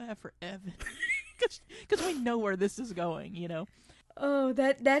feel so bad for Evan. Because we know where this is going, you know? Oh,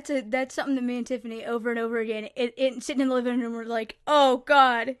 that's something that me and Tiffany over and over again, sitting in the living room, we're like, oh,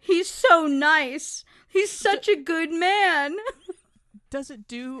 God, he's so nice. He's such a good man. Doesn't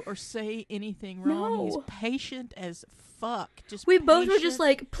do or say anything wrong. No. He's patient as fuck. We both were just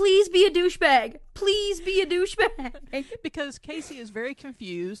like, please be a douchebag. Please be a douchebag. Because Casey is very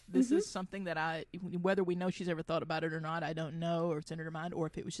confused. This is something that whether we know she's ever thought about it or not, I don't know, or it's in her mind, or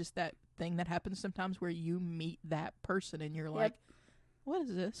if it was just that thing that happens sometimes where you meet that person and you're like, what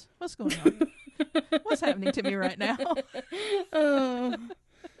is this? What's going on? What's happening to me right now?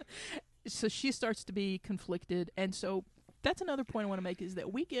 So she starts to be conflicted, and so that's another point I want to make, is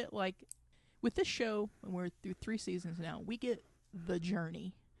that we get, with this show, when we're through 3 seasons now, we get the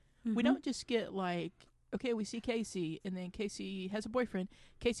journey. We don't just get, okay, we see Casey, and then Casey has a boyfriend.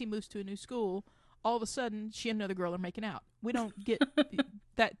 Casey moves to a new school. All of a sudden, she and another girl are making out. We don't get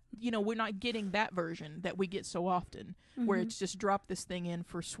that, we're not getting that version that we get so often, where it's just drop this thing in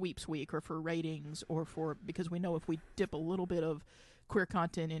for sweeps week or for ratings or because we know if we dip a little bit of queer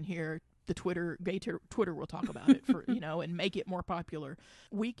content in here, the Twitter will talk about it for, and make it more popular.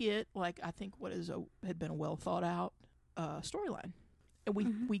 We get, I think what had been a well thought out storyline. And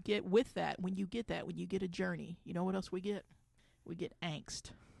we get with that, when you get a journey, you know what else we get? We get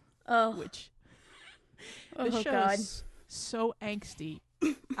angst. Oh. Which, this show is so angsty.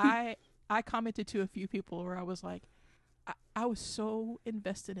 I commented to a few people where I was like, I was so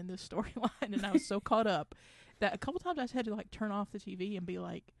invested in this storyline and I was so caught up that a couple times I had to turn off the TV and be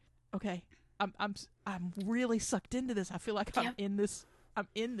like, okay, I'm really sucked into this. I feel like I'm in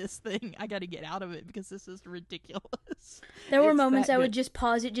this thing. I got to get out of it because this is ridiculous. There were moments I would just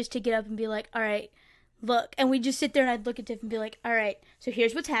pause it just to get up and be like, all right, look. And we'd just sit there and I'd look at Tiff and be like, all right, so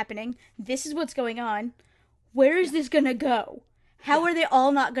here's what's happening. This is what's going on. Where is this going to go? How are they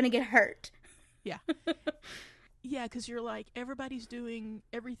all not going to get hurt? Yeah. Yeah, because you're like, everybody's doing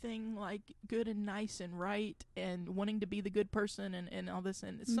everything good and nice and right and wanting to be the good person and all this,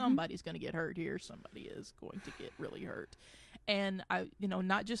 and somebody's going to get hurt here. Somebody is going to get really hurt. And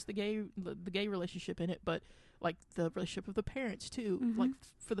not just the gay relationship in it, but the relationship of the parents too.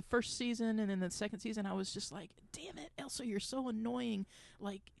 For the first season and then the second season, I was just like, damn it, Elsa, you're so annoying.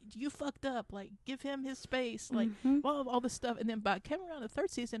 You fucked up. Give him his space. All this stuff. And then came around the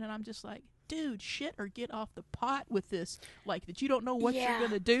third season, and I'm just like, dude, shit or get off the pot with this. That you don't know what you're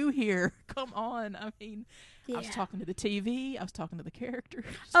gonna do here. Come on. I mean, I was talking to the TV. I was talking to the characters.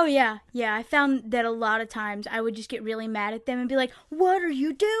 Oh, yeah. Yeah, I found that a lot of times I would just get really mad at them and be like, what are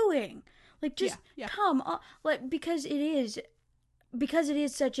you doing? Come on. Because it is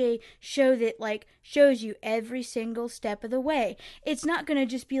such a show that, shows you every single step of the way. It's not going to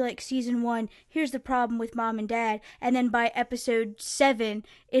just be season 1, here's the problem with mom and dad, and then by episode 7,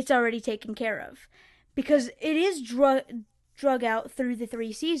 it's already taken care of. Because it is drug out through the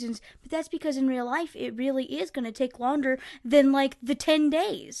 3 seasons, but that's because in real life, it really is going to take longer than, the 10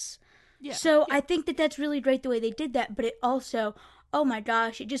 days. Yeah. So I think that that's really great the way they did that, but it also, oh my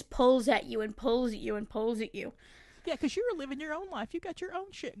gosh, it just pulls at you and pulls at you and pulls at you. Yeah, because you're living your own life. You got your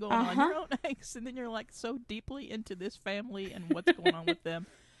own shit going on, your own angst, and then you're so deeply into this family and what's going on with them.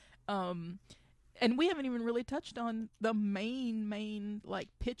 And we haven't even really touched on the main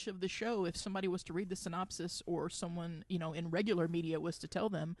pitch of the show. If somebody was to read the synopsis, or someone in regular media was to tell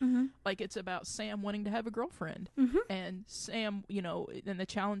them, it's about Sam wanting to have a girlfriend, and Sam, and the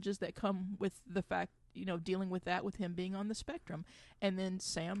challenges that come with the fact, dealing with that, with him being on the spectrum, and then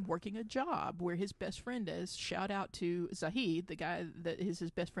Sam working a job where his best friend is. Shout out to Zahid, the guy that is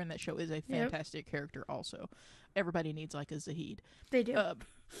his best friend. That show is a fantastic character. Also, everybody needs a Zahid. They do.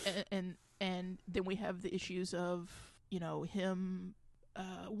 And then we have the issues of him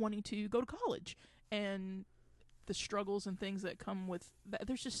wanting to go to college and the struggles and things that come with that.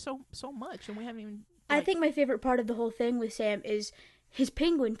 There's just so much, and we haven't even. I think my favorite part of the whole thing with Sam is his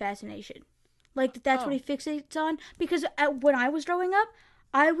penguin fascination. That's what he fixates on. Because when I was growing up,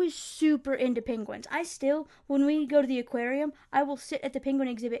 I was super into penguins. I still, when we go to the aquarium, I will sit at the penguin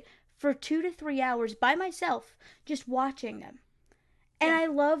exhibit for 2 to 3 hours by myself, just watching them. And Yeah. I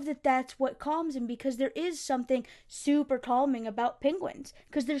love that that's what calms him, because there is something super calming about penguins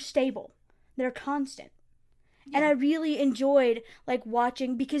because they're stable, they're constant. And Yeah. I really enjoyed like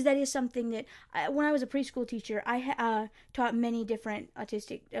watching, because that is something that when I was a preschool teacher, I taught many different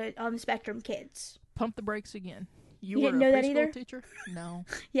autistic on the spectrum kids. Pump the brakes again. You You were didn't a know that preschool either? teacher? No.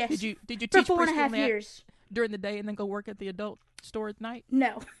 Yes. Did you For teach 4.5 preschool years. during the day and then go work at the adult store at night?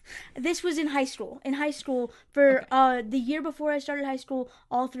 No, this was in high school. In high school, for Okay. the year before I started high school,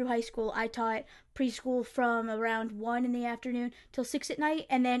 all through high school, I taught preschool from around 1 in the afternoon till 6 at night,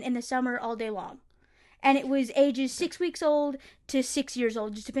 and then in the summer all day long. And it was ages Okay. 6 weeks old to 6 years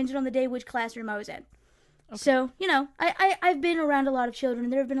old, just depended on the day which classroom I was in. Okay. So, I've been around a lot of children.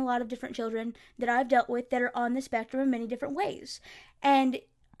 There have been a lot of different children that I've dealt with that are on the spectrum in many different ways. And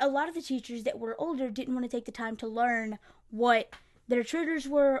a lot of the teachers that were older didn't want to take the time to learn what their triggers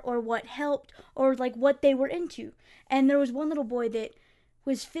were, or what helped, or like what they were into. And there was one little boy that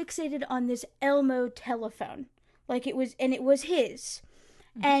was fixated on this Elmo telephone. Like it was his.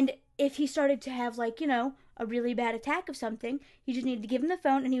 Mhm. And if he started to have a really bad attack of something, you just needed to give him the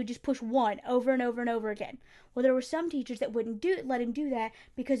phone and he would just push one over and over and over again. Well, there were some teachers that wouldn't let him do that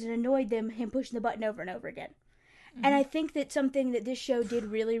because it annoyed them, him pushing the button over and over again. Mhm. And I think that something that this show did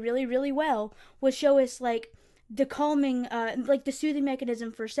really, really, really well was show us like the calming, like the soothing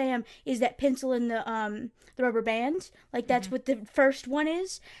mechanism for Sam is that pencil in the rubber band. Like that's Mhm. what the first one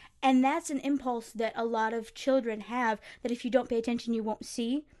is. And that's an impulse that a lot of children have, that if you don't pay attention, you won't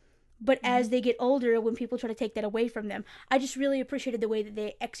see. But as Mhm. they get older, when people try to take that away from them, I just really appreciated the way that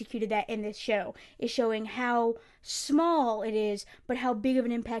they executed that in this show. Is showing how small it is, but how big of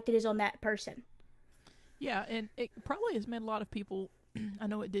an impact it is on that person. Yeah, and it probably has made a lot of people, I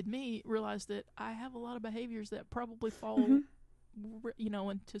know it did me, realize that I have a lot of behaviors that probably Mm-hmm. fall,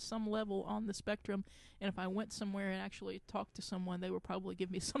 into some level on the spectrum. And if I went somewhere and actually talked to someone, they would probably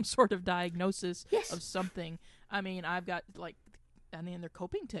give me some sort of diagnosis Yes. of something. I mean, I've got like, I mean, their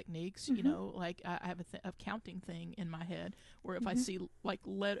coping techniques, Mm-hmm. like I have a counting thing in my head where if I Mm-hmm. see like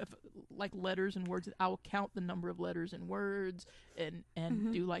letters and words, I will count the number of letters and words and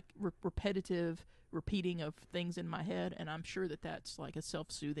Mm-hmm. do like repetitive repeating of things in my head, and I'm sure that that's like a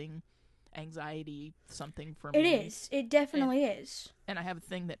self-soothing anxiety something for It me. is. It definitely is. And I have a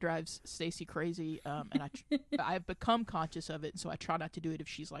thing that drives Stacy crazy, and I've become conscious of it, so I try not to do it if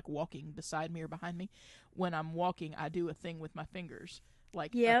she's like walking beside me or behind me. When I'm walking, I do a thing with my fingers,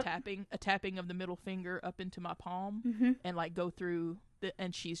 like Yep. a tapping of the middle finger up into my palm, Mm-hmm. and like go through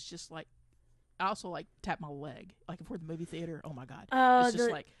and she's just like, I also like tap my leg, like if we're at the movie theater. Oh my god, it's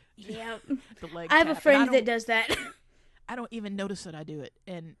just like Yeah. the leg. I have a tap. And friend that does that. I don't even notice that I do it,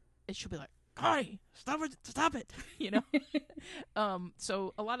 and she'll be like, "Connie, stop it,"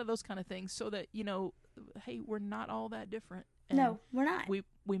 So a lot of those kind of things, so that hey, we're not all that different. And No, we're not. we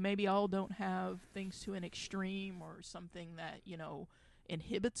maybe all don't have things to an extreme or something that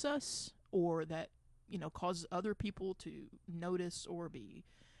inhibits us, or that causes other people to notice or be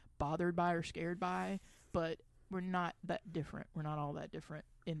bothered by or scared by, but we're not that different. We're not all that different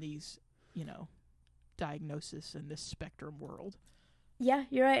in these, diagnosis in this spectrum world. Yeah,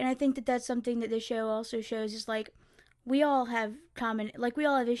 you're right. And I think that that's something that this show also shows is like we all have we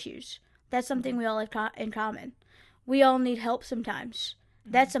all have issues. That's something Mhm. we all have in common. We all need help sometimes.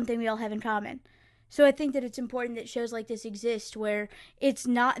 That's something we all have in common. So I think that it's important that shows like this exist where it's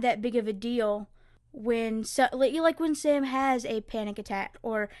not that big of a deal when like when Sam has a panic attack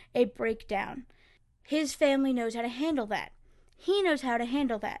or a breakdown. His family knows how to handle that. He knows how to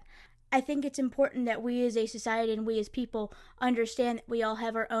handle that. I think it's important that we as a society and we as people understand that we all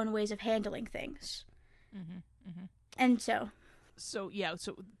have our own ways of handling things. Mhm. Mhm. And so, So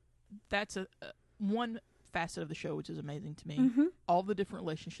that's a one facet of the show which is amazing to me. mm-hmm. All the different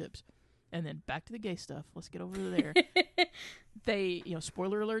relationships, and then back to the gay stuff. Let's get over there. They,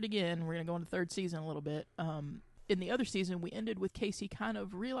 spoiler alert again. We're gonna go into the third season a little bit. In the other season, we ended with Casey kind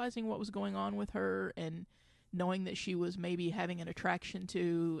of realizing what was going on with her and knowing that she was maybe having an attraction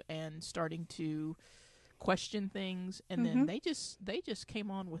to and starting to question things. And Mm-hmm. then they just came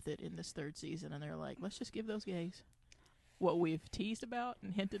on with it in this third season, and they're like, let's just give those gays what we've teased about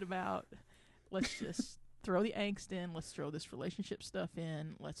and hinted about. Let's just throw the angst in. Let's throw this relationship stuff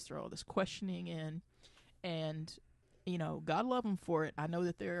in. Let's throw this questioning in. And, God love them for it. I know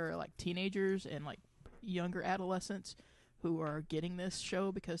that there are like teenagers and like younger adolescents who are getting this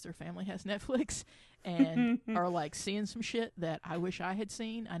show because their family has Netflix and are like seeing some shit that I wish I had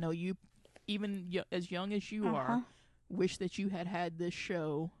seen. I know you, even as young as you are, wish that you had this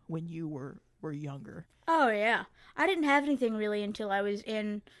show when you were younger. Oh, yeah. I didn't have anything really until I was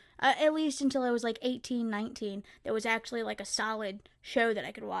in, at least until I was like 18, 19, that was actually like a solid show that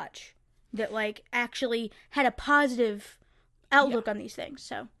I could watch. That like actually had a positive outlook on these things,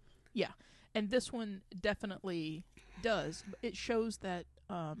 so. Yeah. And this one definitely does. It shows that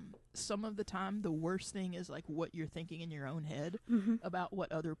some of the time the worst thing is like what you're thinking in your own head about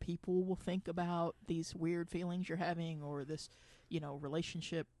what other people will think about these weird feelings you're having, or this,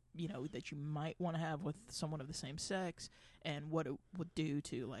 relationship, that you might want to have with someone of the same sex, and what it would do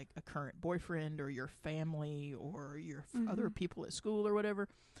to like a current boyfriend or your family or your other people at school or whatever.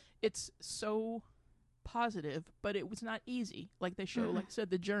 It's so positive, but it was not easy. Like they show, like I said,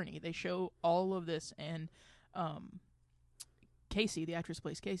 the journey. They show all of this, and Casey, the actress who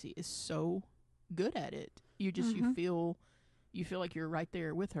plays Casey, is so good at it. You just you feel like you're right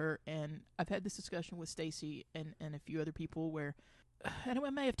there with her. And I've had this discussion with Stacy and a few other people where, and I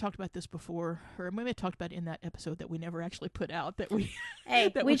may have talked about this before, or we may have talked about it in that episode that we never actually put out. That we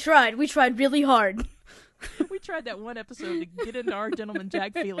we tried really hard. We tried that one episode to get into our Gentleman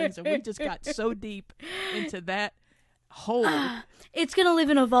Jack feelings, and we just got so deep into that hole. It's gonna live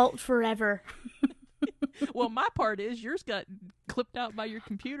in a vault forever. Well, my part is yours got clipped out by your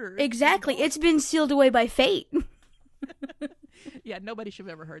computer. Exactly. It's been sealed away by fate. Yeah, nobody should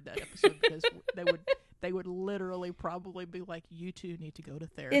have ever heard that episode, because they would literally probably be like, you two need to go to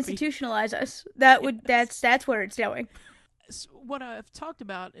therapy. Institutionalize us. That's where it's going. So what I've talked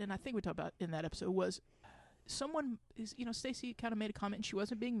about, and I think we talked about in that episode, was someone is, Stacy kind of made a comment, and she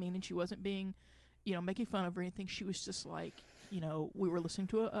wasn't being mean, and she wasn't being, making fun of or anything. She was just like, we were listening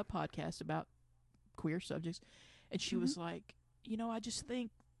to a podcast about queer subjects, and she was like, I just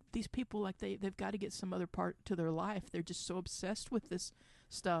think these people, like, they've got to get some other part to their life. They're just so obsessed with this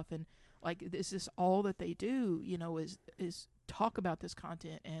stuff, and like, is this all that they do, is talk about this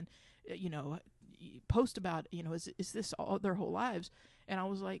content and post about, is this all their whole lives? And I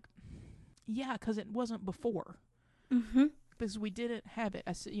was like, yeah, because it wasn't before. Because we didn't have it.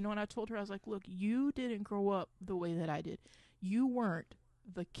 I said, and I told her, I was like, look, you didn't grow up the way that I did. You weren't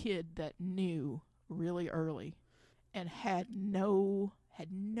the kid that knew really early and had no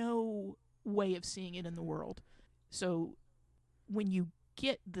way of seeing it in the world. So when you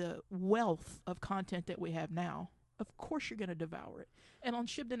get the wealth of content that we have now, of course you're going to devour it. And on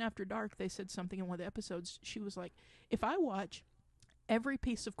Shibden After Dark, they said something in one of the episodes. She was like, if I watch every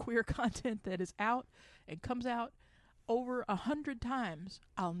piece of queer content that is out and comes out over 100 times,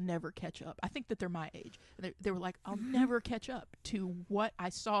 I'll never catch up. I think that they're my age. They were like, I'll never catch up to what I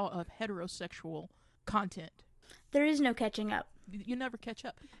saw of heterosexual content. There is no catching up. You never catch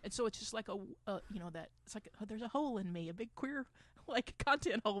up. And so it's just like that it's like there's a hole in me, a big queer like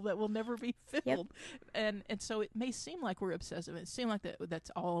content hole that will never be filled. And so it may seem like we're obsessive. It seems like that's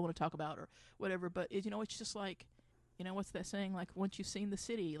all I want to talk about or whatever, but it's just like, what's that saying? Like, once you've seen the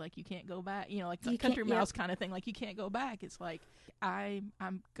city, like, you can't go back. Like the Country Mouse kind of thing. Like, you can't go back. It's like I'm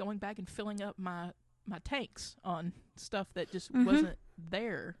going back and filling up my tanks on stuff that just wasn't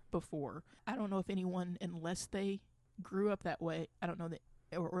there before. I don't know if anyone, unless they grew up that way, I don't know that,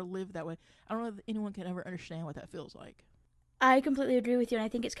 or lived that way, I don't know if anyone can ever understand what that feels like. I completely agree with you, and I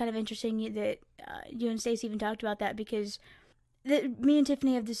think it's kind of interesting that you and Stacey even talked about that, because me and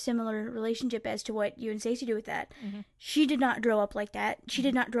Tiffany have this similar relationship as to what you and Stacey do with that. She did not grow up like that. She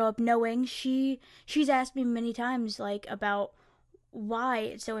did not grow up knowing. She's asked me many times, like, about why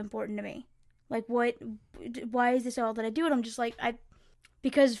it's so important to me. Like, why is this all that I do? And I'm just like,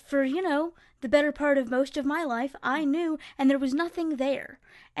 because for, the better part of most of my life, I knew, and there was nothing there.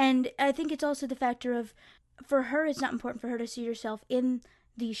 And I think it's also the factor of, for her, it's not important for her to see herself in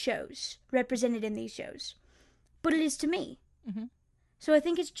these shows, represented in these shows. But it is to me. So I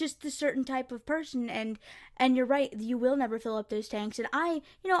think it's just a certain type of person, and you're right, you will never fill up those tanks. And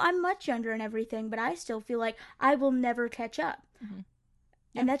I'm much younger and everything, but I still feel like I will never catch up.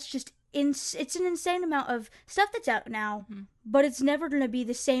 And that's just, it's an insane amount of stuff that's out now, but it's never going to be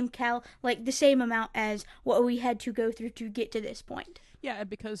the same the same amount as what we had to go through to get to this point. Yeah,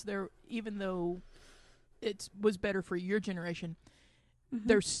 because even though it was better for your generation,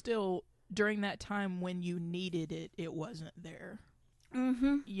 there's still, during that time when you needed it, it wasn't there.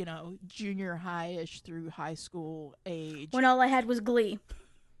 Junior high-ish through high school age. When all I had was Glee.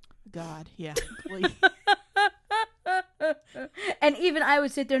 God, yeah, Glee. And even I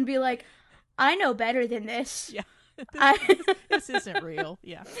would sit there and be like, I know better than this. Yeah. This isn't real.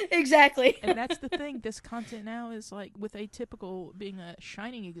 Yeah. Exactly. And that's the thing. This content now is like, with Atypical being a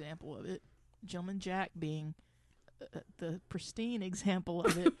shining example of it, Gentleman Jack being the pristine example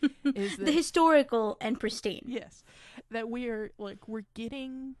of it is that the historical and pristine. yes, that we're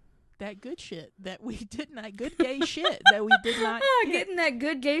getting that good shit that we did not good gay shit that we did not get, getting that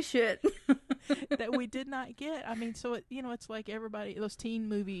good gay shit. that we did not get. I mean, so it's like everybody, those teen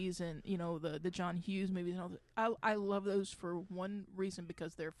movies and the John Hughes movies and all that. I love those for one reason,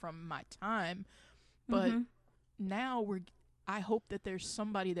 because they're from my time, but now I hope that there's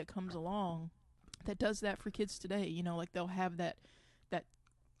somebody that comes along that does that for kids today. Like they'll have that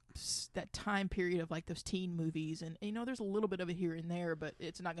time period of like those teen movies, and there's a little bit of it here and there, but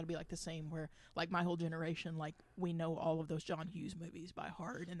it's not going to be like the same where like my whole generation, like we know all of those John Hughes movies by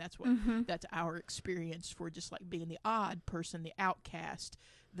heart, and that's what that's our experience for just like being the odd person, the outcast,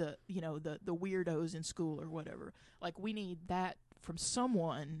 the weirdos in school or whatever. Like we need that from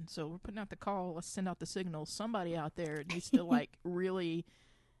someone. So we're putting out the call, let's send out the signal. Somebody out there needs to like really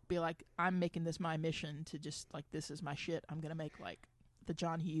be like, I'm making this my mission to just like, this is my shit. I'm gonna make like the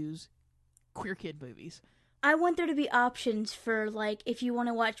John Hughes queer kid movies. I want there to be options for like if you want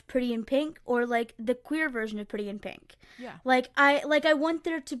to watch Pretty in Pink or like the queer version of Pretty in Pink. Yeah. I want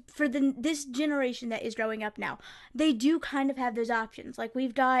there to for this generation that is growing up now. They do kind of have those options. Like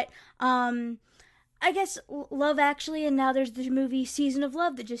we've got I guess Love Actually, and now there's the movie Season of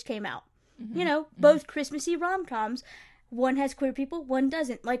Love that just came out. Both Christmassy rom-coms. One has queer people, one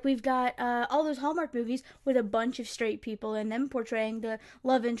doesn't. Like, we've got all those Hallmark movies with a bunch of straight people in them portraying the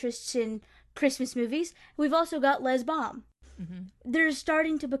love interests in Christmas movies. We've also got Les Bomb. There's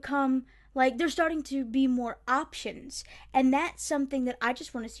starting to become, like, there's starting to be more options. And that's something that I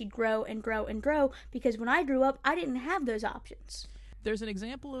just want to see grow and grow and grow, because when I grew up, I didn't have those options. There's an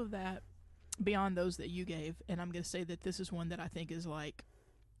example of that beyond those that you gave, and I'm going to say that this is one that I think is, like,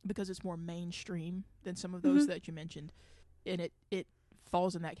 because it's more mainstream than some of those that you mentioned, and it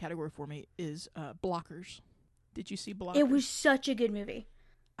falls in that category for me, is Blockers. Did you see Blockers? It was such a good movie.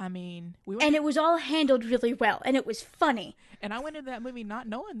 I mean, it was all handled really well, and it was funny. And I went into that movie not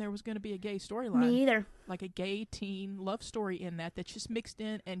knowing there was going to be a gay storyline. Me either. Like a gay teen love story in that's just mixed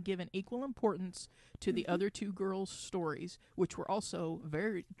in and given equal importance to the other two girls' stories, which were also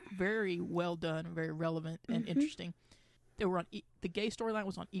very, very well done, very relevant and interesting. They were on the gay storyline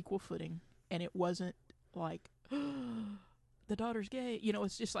was on equal footing, and it wasn't like the daughter's gay.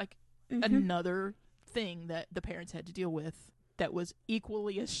 It's just like another thing that the parents had to deal with that was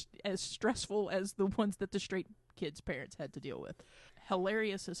equally as stressful as the ones that the straight kids' parents had to deal with.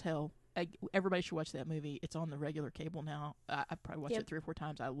 Hilarious as hell. Everybody should watch that movie. It's on the regular cable now. I probably watched it 3 or 4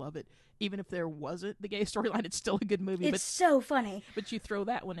 times. I love it. Even if there wasn't the gay storyline, it's still a good movie. It's so funny. But you throw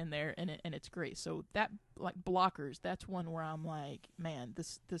that one in there, and it's great. So that, like Blockers, that's one where I'm like, man,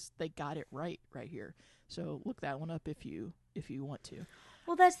 this they got it right here. So look that one up if you want to.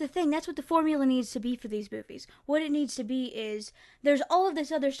 Well, that's the thing. That's what the formula needs to be for these movies. What it needs to be is there's all of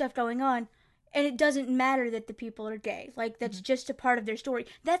this other stuff going on, and it doesn't matter that the people are gay. Like, that's just a part of their story.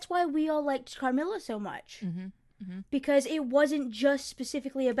 That's why we all liked Carmilla so much. Because it wasn't just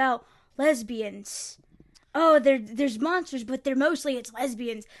specifically about lesbians. Oh, there's monsters, but it's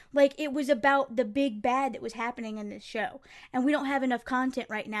lesbians. Like, it was about the big bad that was happening in this show. And we don't have enough content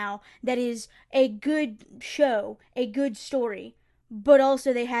right now that is a good show, a good story, but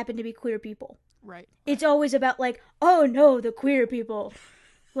also they happen to be queer people. Right. It's always about, like, oh no, the queer people.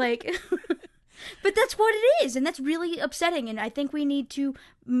 Like... But that's what it is, and that's really upsetting, and I think we need to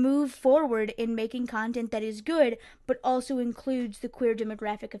move forward in making content that is good, but also includes the queer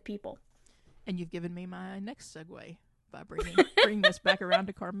demographic of people. And you've given me my next segue by bringing this back around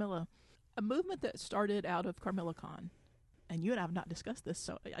to Carmilla. A movement that started out of Carmilla Con, and you and I have not discussed this,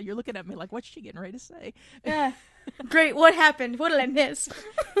 so you're looking at me like, what's she getting ready to say? Yeah. Great, what happened? What did I miss?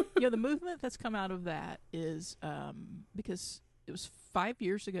 The movement that's come out of that is because... It was 5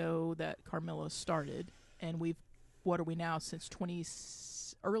 years ago that Carmilla started, and what are we now, since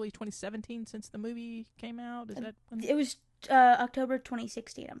early 2017, since the movie came out? Is that when? It was October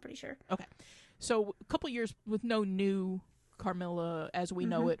 2016, I'm pretty sure. Okay. So a couple years with no new Carmilla as we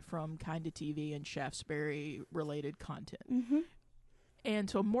know it from Kinda TV and Shaftesbury related content. And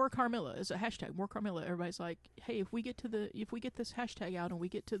so more Carmilla is a hashtag. More Carmilla. Everybody's like, hey, if we get this hashtag out and we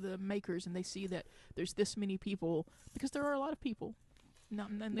get to the makers and they see that there's this many people, because there are a lot of people.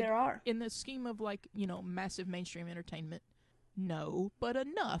 There are. In the scheme of like, massive mainstream entertainment, no, but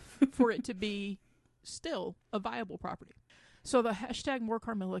enough for it to be still a viable property. So the hashtag More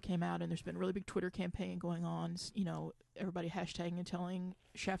Carmilla came out, and there's been a really big Twitter campaign going on. Everybody hashtagging and telling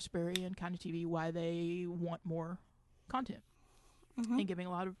Shaftesbury and Kinda TV why they want more content. And giving a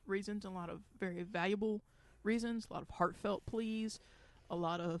lot of reasons, a lot of very valuable reasons, a lot of heartfelt pleas, a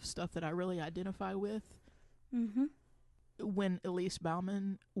lot of stuff that I really identify with. Mm-hmm. When Elise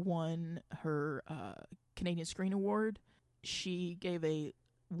Bauman won her Canadian Screen Award, she gave a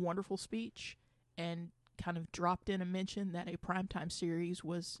wonderful speech and kind of dropped in a mention that a primetime series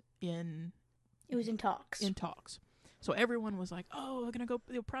was in talks. So everyone was like, oh, we're going to go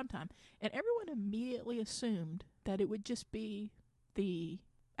primetime. And everyone immediately assumed that it would just be the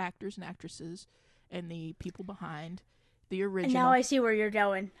actors and actresses and the people behind the original. And now I see where you're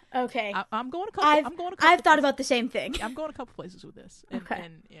going. Okay. I'm going a couple. I've thought about the same thing. I'm going a couple places with this. And, Okay.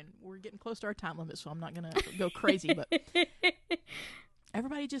 And we're getting close to our time limit, so I'm not going to go crazy. But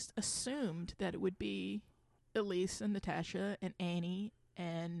everybody just assumed that it would be Elise and Natasha and Annie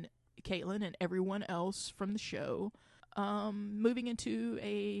and Caitlin and everyone else from the show moving into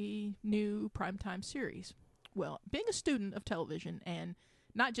a new primetime series. Well, being a student of television and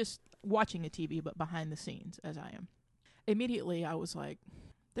not just watching a TV, but behind the scenes, as I am, immediately I was like,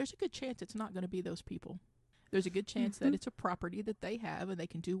 there's a good chance it's not going to be those people. There's a good chance that it's a property that they have and they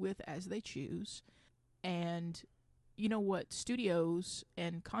can do with as they choose. And you know what studios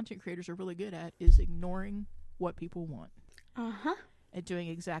and content creators are really good at is ignoring what people want. Uh-huh. And doing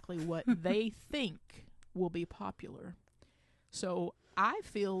exactly what they think will be popular. So I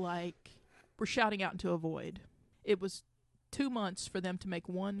feel like we're shouting out into a void. It was 2 months for them to make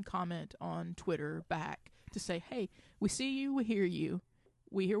one comment on Twitter back to say, hey, we see you, we hear you,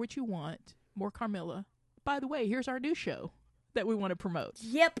 we hear what you want, more Carmilla. By the way, here's our new show that we want to promote.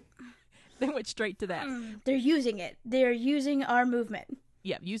 Yep. They went straight to that. They're using it. They're using our movement.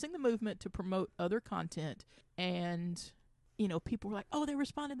 Yeah, using the movement to promote other content. And, you know, people were like, oh, they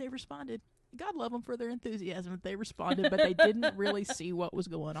responded. God love them for their enthusiasm. They responded, but they didn't really see what was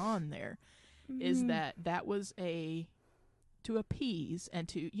going on there. Is that was to appease and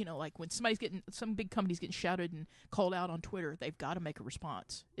to, you know, like when some big company's getting shouted and called out on Twitter, they've got to make a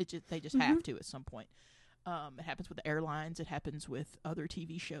response. They just have to at some point. It happens with the airlines. It happens with other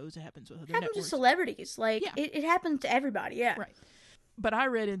TV shows. It happens with other networks. It happens to celebrities. Like, yeah. It happens to everybody, yeah. Right. But I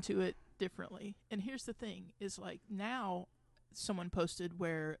read into it differently. And here's the thing, is like now someone posted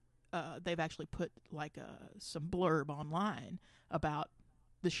where they've actually put like some blurb online about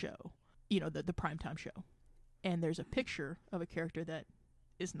the show, you know, the primetime show. And there's a picture of a character that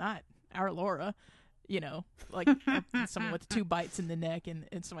is not our Laura, you know, like someone with 2 bites in the neck,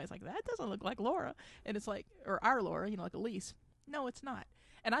 and somebody's like, that doesn't look like Laura. And it's like, or our Laura, you know, like Elise. No, it's not.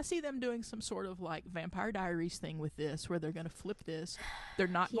 And I see them doing some sort of like Vampire Diaries thing with this, where they're going to flip this. They're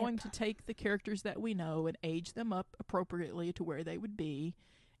not going to take the characters that we know and age them up appropriately to where they would be,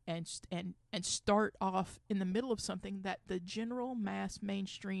 and start off in the middle of something that the general mass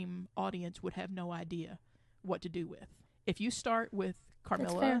mainstream audience would have no idea what to do with. If you start with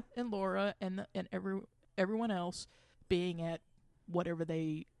Carmilla and Laura and everyone else being at whatever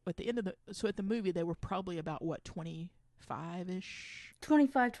they at the end of the movie, they were probably about what, 25-ish,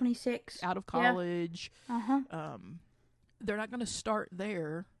 25, 26, out of college. Yeah. Uh-huh. They're not going to start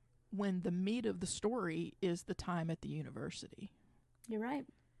there when the meat of the story is the time at the university. You're right.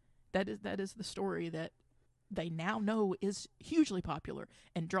 That is the story that they now know is hugely popular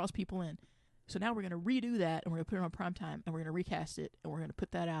and draws people in. So now we're going to redo that, and we're going to put it on primetime, and we're going to recast it, and we're going to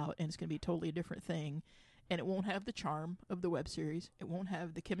put that out, and it's going to be a totally different thing. And it won't have the charm of the web series. It won't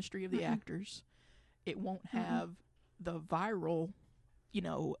have the chemistry of the actors. It won't have the viral, you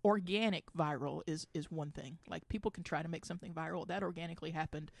know, organic viral is one thing. Like, people can try to make something viral. That organically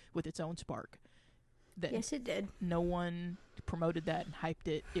happened with its own spark. Yes, it did. No one promoted that and hyped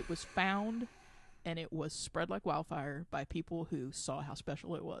it. It was found, and it was spread like wildfire by people who saw how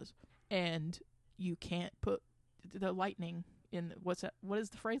special it was. And you can't put the lightning in, what is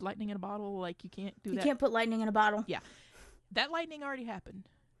the phrase? Lightning in a bottle? Like, you can't do that. You can't put lightning in a bottle. Yeah. That lightning already happened.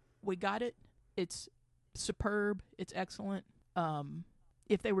 We got it. It's superb. It's excellent.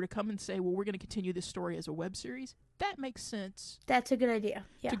 If they were to come and say, well, we're going to continue this story as a web series, that makes sense. That's a good idea.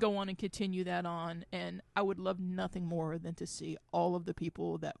 Yeah. To go on and continue that on. And I would love nothing more than to see all of the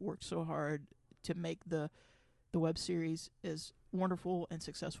people that worked so hard to make the web series as wonderful and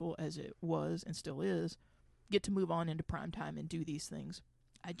successful as it was and still is, get to move on into primetime and do these things.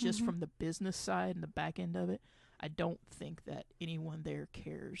 I just, from the business side and the back end of it, I don't think that anyone there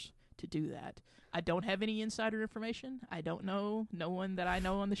cares to do that. I don't have any insider information. I don't know. No one that I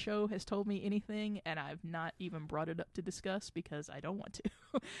know on the show has told me anything, and I've not even brought it up to discuss because I don't want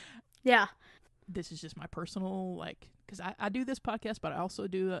to. Yeah. This is just my personal, like, because I do this podcast, but I also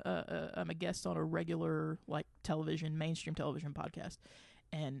do I'm a guest on a regular, like, mainstream television podcast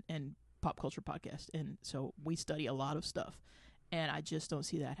and pop culture podcast. And so we study a lot of stuff, and I just don't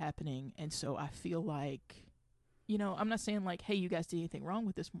see that happening. And so I feel like, you know, I'm not saying like, hey, you guys did anything wrong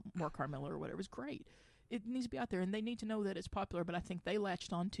with this, more Carmilla or whatever. It's great. it needs to be out there, and they need to know that it's popular. But I think they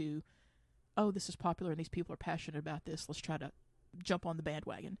latched on to, oh, this is popular, and these people are passionate about this. Let's try to jump on the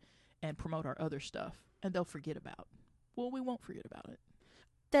bandwagon and promote our other stuff, and they'll forget about. Well, we won't forget about it.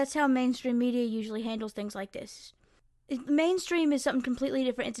 That's how mainstream media usually handles things like this. Mainstream is something completely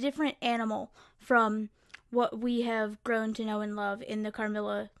different. It's a different animal from what we have grown to know and love in the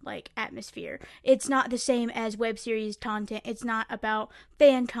Carmilla atmosphere. It's not the same as web series content. It's not about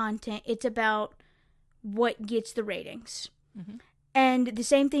fan content. It's about what gets the ratings. Mm-hmm. And the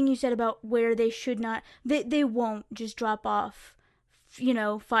same thing you said about where they should not, they won't just drop off,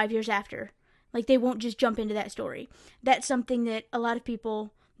 5 years after. Like, they won't just jump into that story. That's something that a lot of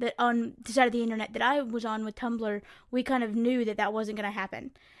people that on the side of the internet that I was on with Tumblr, we kind of knew that wasn't going to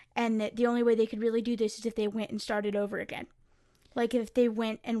happen. And that the only way they could really do this is if they went and started over again. Like, if they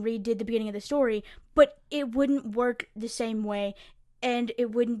went and redid the beginning of the story. But it wouldn't work the same way, and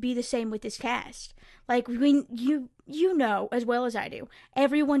it wouldn't be the same with this cast. Like, you know as well as I do,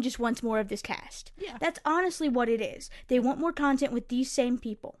 everyone just wants more of this cast. Yeah. That's honestly what it is. They want more content with these same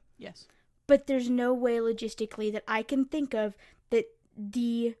people. Yes. But there's no way logistically that I can think of that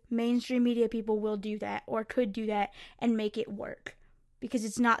the mainstream media people will do that or could do that and make it work. Because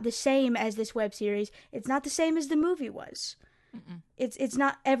it's not the same as this web series. It's not the same as the movie was. Mm-mm. It's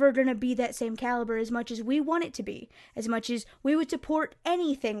not ever going to be that same caliber as much as we want it to be. As much as we would support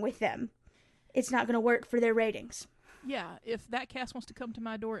anything with them. It's not going to work for their ratings. Yeah, if that cast wants to come to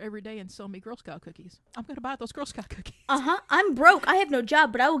my door every day and sell me Girl Scout cookies, I'm going to buy those Girl Scout cookies. I'm broke. I have no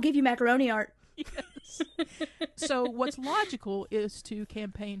job, but I will give you macaroni art. Yes. So what's logical is to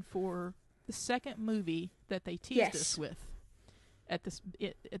campaign for the second movie that they teased us with. At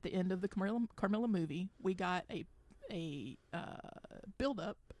the end of the Carmilla movie, we got a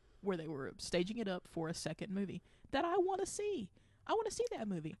build-up where they were staging it up for a second movie that I want to see. I want to see that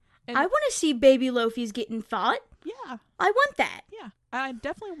movie. And I want to see baby Lofi's getting fought. Yeah. I want that. Yeah. I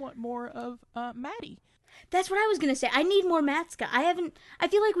definitely want more of Maddie. That's what I was going to say. I need more Matska. I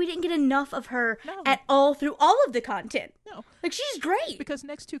feel like we didn't get enough of her No. at all through all of the content. No. Like, she's great. Because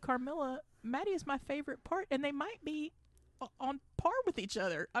next to Carmilla, Maddie is my favorite part, and they might be on par with each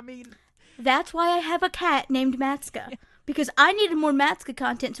other. I mean... That's why I have a cat named Matska. Yeah. Because I needed more Matska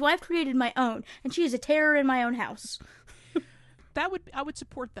content, so I've created my own. And she is a terror in my own house. I would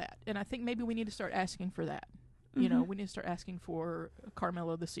support that, and I think maybe we need to start asking for that. We need to start asking for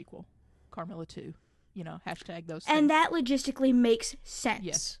Carmilla the sequel, Carmilla 2. Hashtag those things. And that logistically makes sense.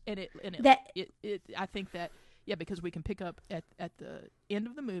 Yes, and I think that because we can pick up at the end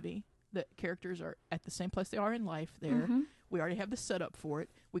of the movie, the characters are at the same place they are in life. There, we already have the setup for it.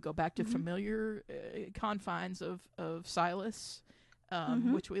 We go back to familiar confines of Silas,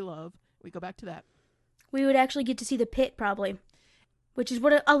 which we love. We go back to that. We would actually get to see the pit probably. Which is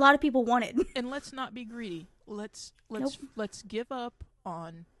what a lot of people wanted. And let's not be greedy. Let's give up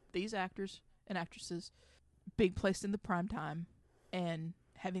on these actors and actresses being placed in the prime time and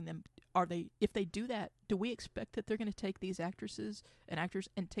having them. If they do that, do we expect that they're going to take these actresses and actors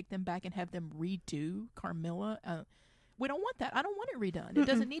and take them back and have them redo Carmilla? We don't want that. I don't want it redone. It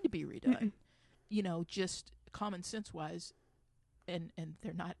doesn't need to be redone. Just common sense wise. And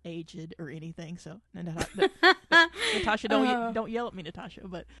they're not aged or anything, so Natasha, don't yell at me, Natasha.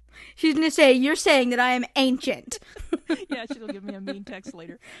 But she's gonna say you're saying that I am ancient. Yeah, she'll give me a mean text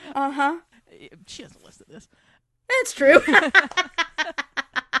later. She doesn't listen to this. That's true. That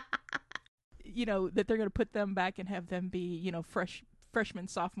they're gonna put them back and have them be freshman,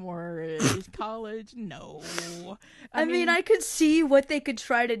 sophomore college. No, I mean I could see what they could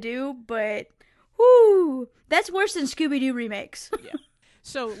try to do, but. Woo! That's worse than Scooby-Doo remakes. Yeah.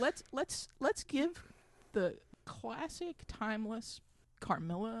 So let's give the classic, timeless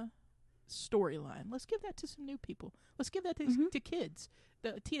Carmilla storyline. Let's give that to some new people. Let's give that to kids,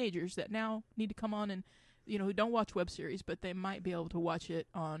 the teenagers that now need to come on and who don't watch web series, but they might be able to watch it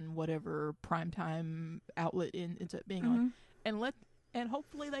on whatever primetime outlet ends up being on, and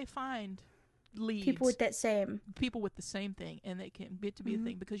hopefully they find leads, people with the same thing, and they can get to be a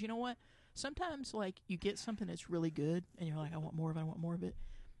thing. Because you know what? Sometimes, you get something that's really good, and you're like, I want more of it,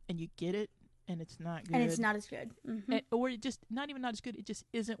 and you get it, and it's not good. And it's not as good. Or it just, not even not as good, it just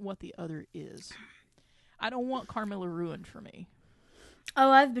isn't what the other is. I don't want Carmilla ruined for me.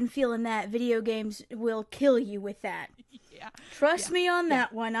 Oh, I've been feeling that. Video games will kill you with that. Yeah. Trust me on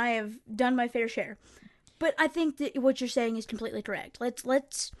that one. I have done my fair share. But I think that what you're saying is completely correct.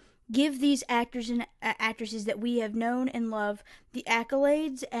 Let's give these actors and actresses that we have known and loved the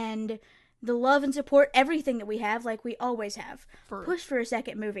accolades and the love and support, everything that we have, like we always have. For- Push for a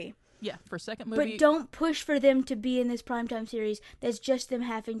second movie. Yeah, for a second movie. But don't push for them to be in this primetime series that's just them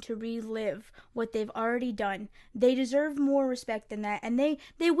having to relive what they've already done. They deserve more respect than that, and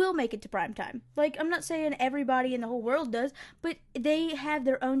they will make it to primetime. Like, I'm not saying everybody in the whole world does, but they have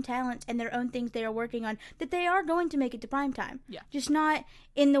their own talents and their own things they are working on that they are going to make it to primetime. Yeah. Just not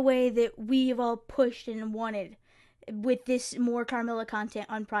in the way that we've all pushed and wanted with this more Carmilla content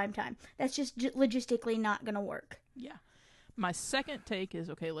on primetime. That's just logistically not going to work. Yeah. My second take is,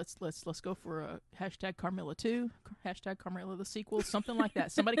 okay, let's go for a hashtag Carmilla 2, hashtag Carmilla the sequel, something like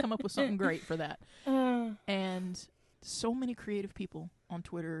that. Somebody come up with something great for that. And so many creative people on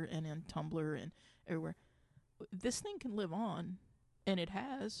Twitter and on Tumblr and everywhere. This thing can live on, and it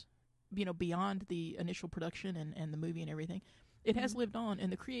has, beyond the initial production and the movie and everything. It has lived on in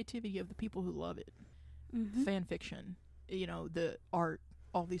the creativity of the people who love it. Mm-hmm. Fan fiction, the art,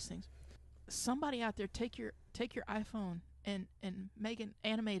 all these things. Somebody out there, take your iPhone and make an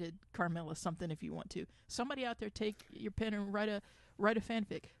animated Carmilla something if you want to. Somebody out there, take your pen and write a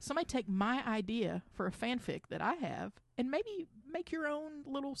fanfic. Somebody take my idea for a fanfic that I have and maybe make your own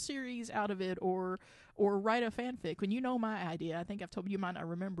little series out of it, or write a fanfic. When you know my idea, I think I've told you, might not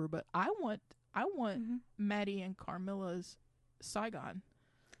remember, but I want Mm-hmm. Maddie and Carmilla's Saigon.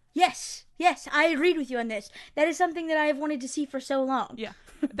 Yes, I agreed with you on this. That is something that I have wanted to see for so long. Yeah,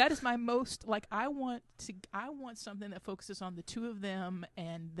 that is my most, I want something that focuses on the two of them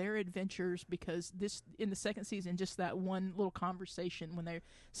and their adventures, because this, in the second season, just that one little conversation when they're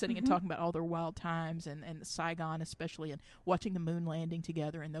sitting and talking about all their wild times and Saigon especially, and watching the moon landing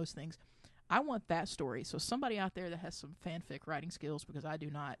together and those things. I want that story. So somebody out there that has some fanfic writing skills, because I do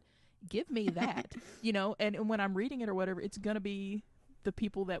not, give me that, and when I'm reading it or whatever, it's going to be the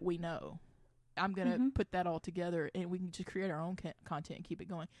people that we know. I'm going to put that all together, and we can just create our own content and keep it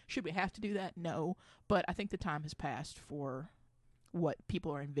going. Should we have to do that? No. But I think the time has passed for what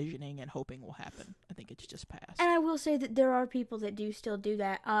people are envisioning and hoping will happen. I think it's just passed. And I will say that there are people that do still do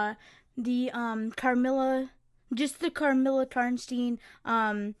that. The Carmilla Karnstein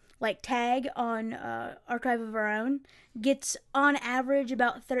tag on Archive of Our Own gets on average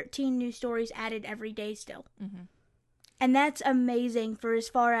about 13 new stories added every day still. Mm-hmm. And that's amazing for as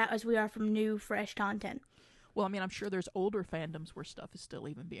far out as we are from new, fresh content. Well, I mean, I'm sure there's older fandoms where stuff is still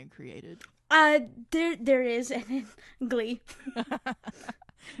even being created. There is, and Glee.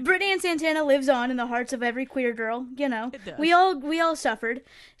 Brittany and Santana lives on in the hearts of every queer girl, It does. We all suffered,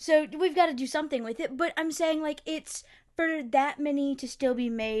 so we've got to do something with it. But I'm saying, it's for that many to still be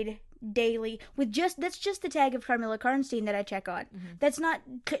made daily with that's just the tag of Carmilla Karnstein that I check on. Mm-hmm. That's not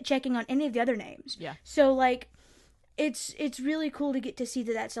checking on any of the other names. Yeah. So it's really cool to get to see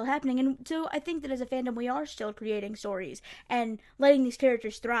that that's still happening. And so I think that as a fandom, we are still creating stories and letting these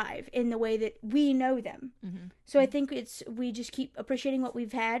characters thrive in the way that we know them. Mm-hmm. So I think we just keep appreciating what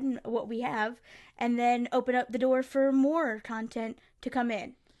we've had and what we have, and then open up the door for more content to come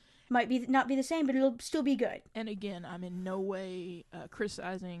in. Might not be the same, but it'll still be good. And again, I'm in no way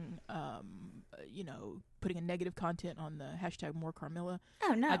criticizing, putting a negative content on the hashtag More Carmilla.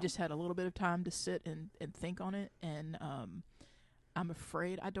 Oh, no. I just had a little bit of time to sit and think on it, and I'm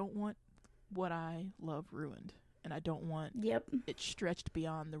afraid I don't want what I love ruined, and I don't want it stretched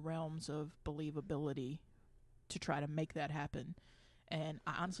beyond the realms of believability to try to make that happen. And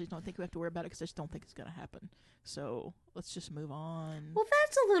I honestly don't think we have to worry about it, because I just don't think it's going to happen. So let's just move on. Well,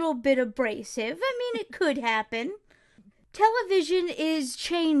 that's a little bit abrasive. I mean, it could happen. Television is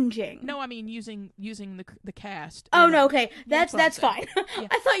changing. No, I mean using the cast. Oh, no, okay. That's something. fine. Yeah.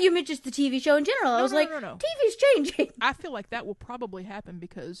 I thought you meant just the TV show in general. I was like, no. TV's changing. I feel like that will probably happen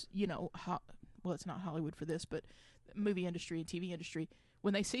because, well, it's not Hollywood for this, but movie industry and TV industry,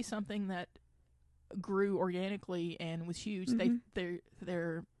 when they see something that grew organically and was huge,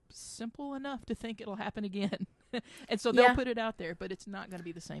 they're simple enough to think it'll happen again. And so they'll put it out there, but it's not going to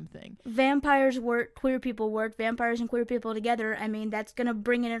be the same thing. Vampires work, queer people work, vampires and queer people together. I mean, that's going to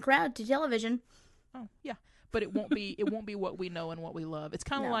bring in a crowd to television. Oh, yeah. But it won't be what we know and what we love. It's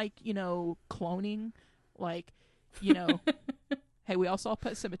kind of like, cloning. Like, hey, we all saw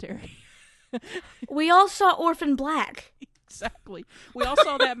Pet Sematary. We all saw Orphan Black. Exactly. We all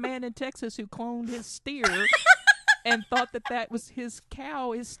saw that man in Texas who cloned his steer and thought that was his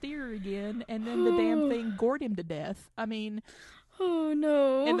cow, his steer again, and then the damn thing gored him to death. I mean, oh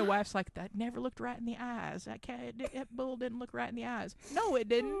no. And the wife's like, that never looked right in the eyes. That bull didn't look right in the eyes. No, it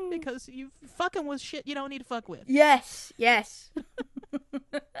didn't, because you fucking with shit you don't need to fuck with. Yes.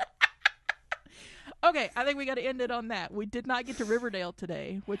 Okay, I think we got to end it on that. We did not get to Riverdale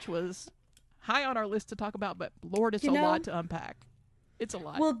today, which was high on our list to talk about, but Lord, it's a lot to unpack. It's a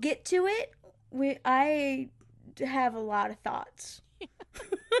lot. We'll get to it. I have a lot of thoughts.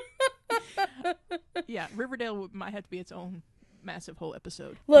 Yeah, Riverdale might have to be its own massive whole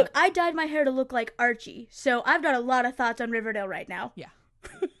episode. Look, I dyed my hair to look like Archie, so I've got a lot of thoughts on Riverdale right now. Yeah.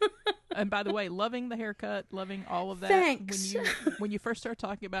 And by the way, loving the haircut, loving all of that. Thanks. When you first started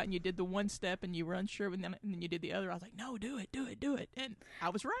talking about it and you did the one step and you were unsure and then you did the other, I was like, no, do it. And I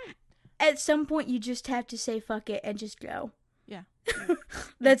was right. At some point, you just have to say fuck it and just go. Yeah.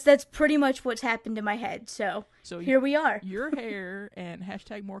 That's pretty much what's happened in my head. So here we are. Your hair and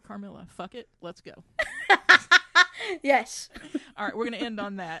hashtag more Carmilla. Fuck it. Let's go. Yes. All right, we're going to end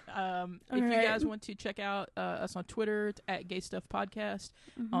on that. If you guys want to check out us on Twitter, it's at Gay Stuff Podcast.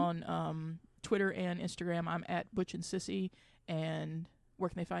 Mm-hmm. On Twitter and Instagram, I'm at Butch and Sissy. And where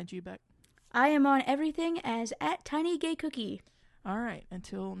can they find you, Beck? I am on everything as at Tiny Gay Cookie. All right,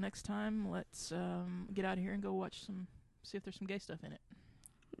 until next time, let's get out of here and go see if there's some gay stuff in it.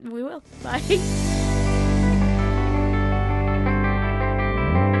 We will. Bye.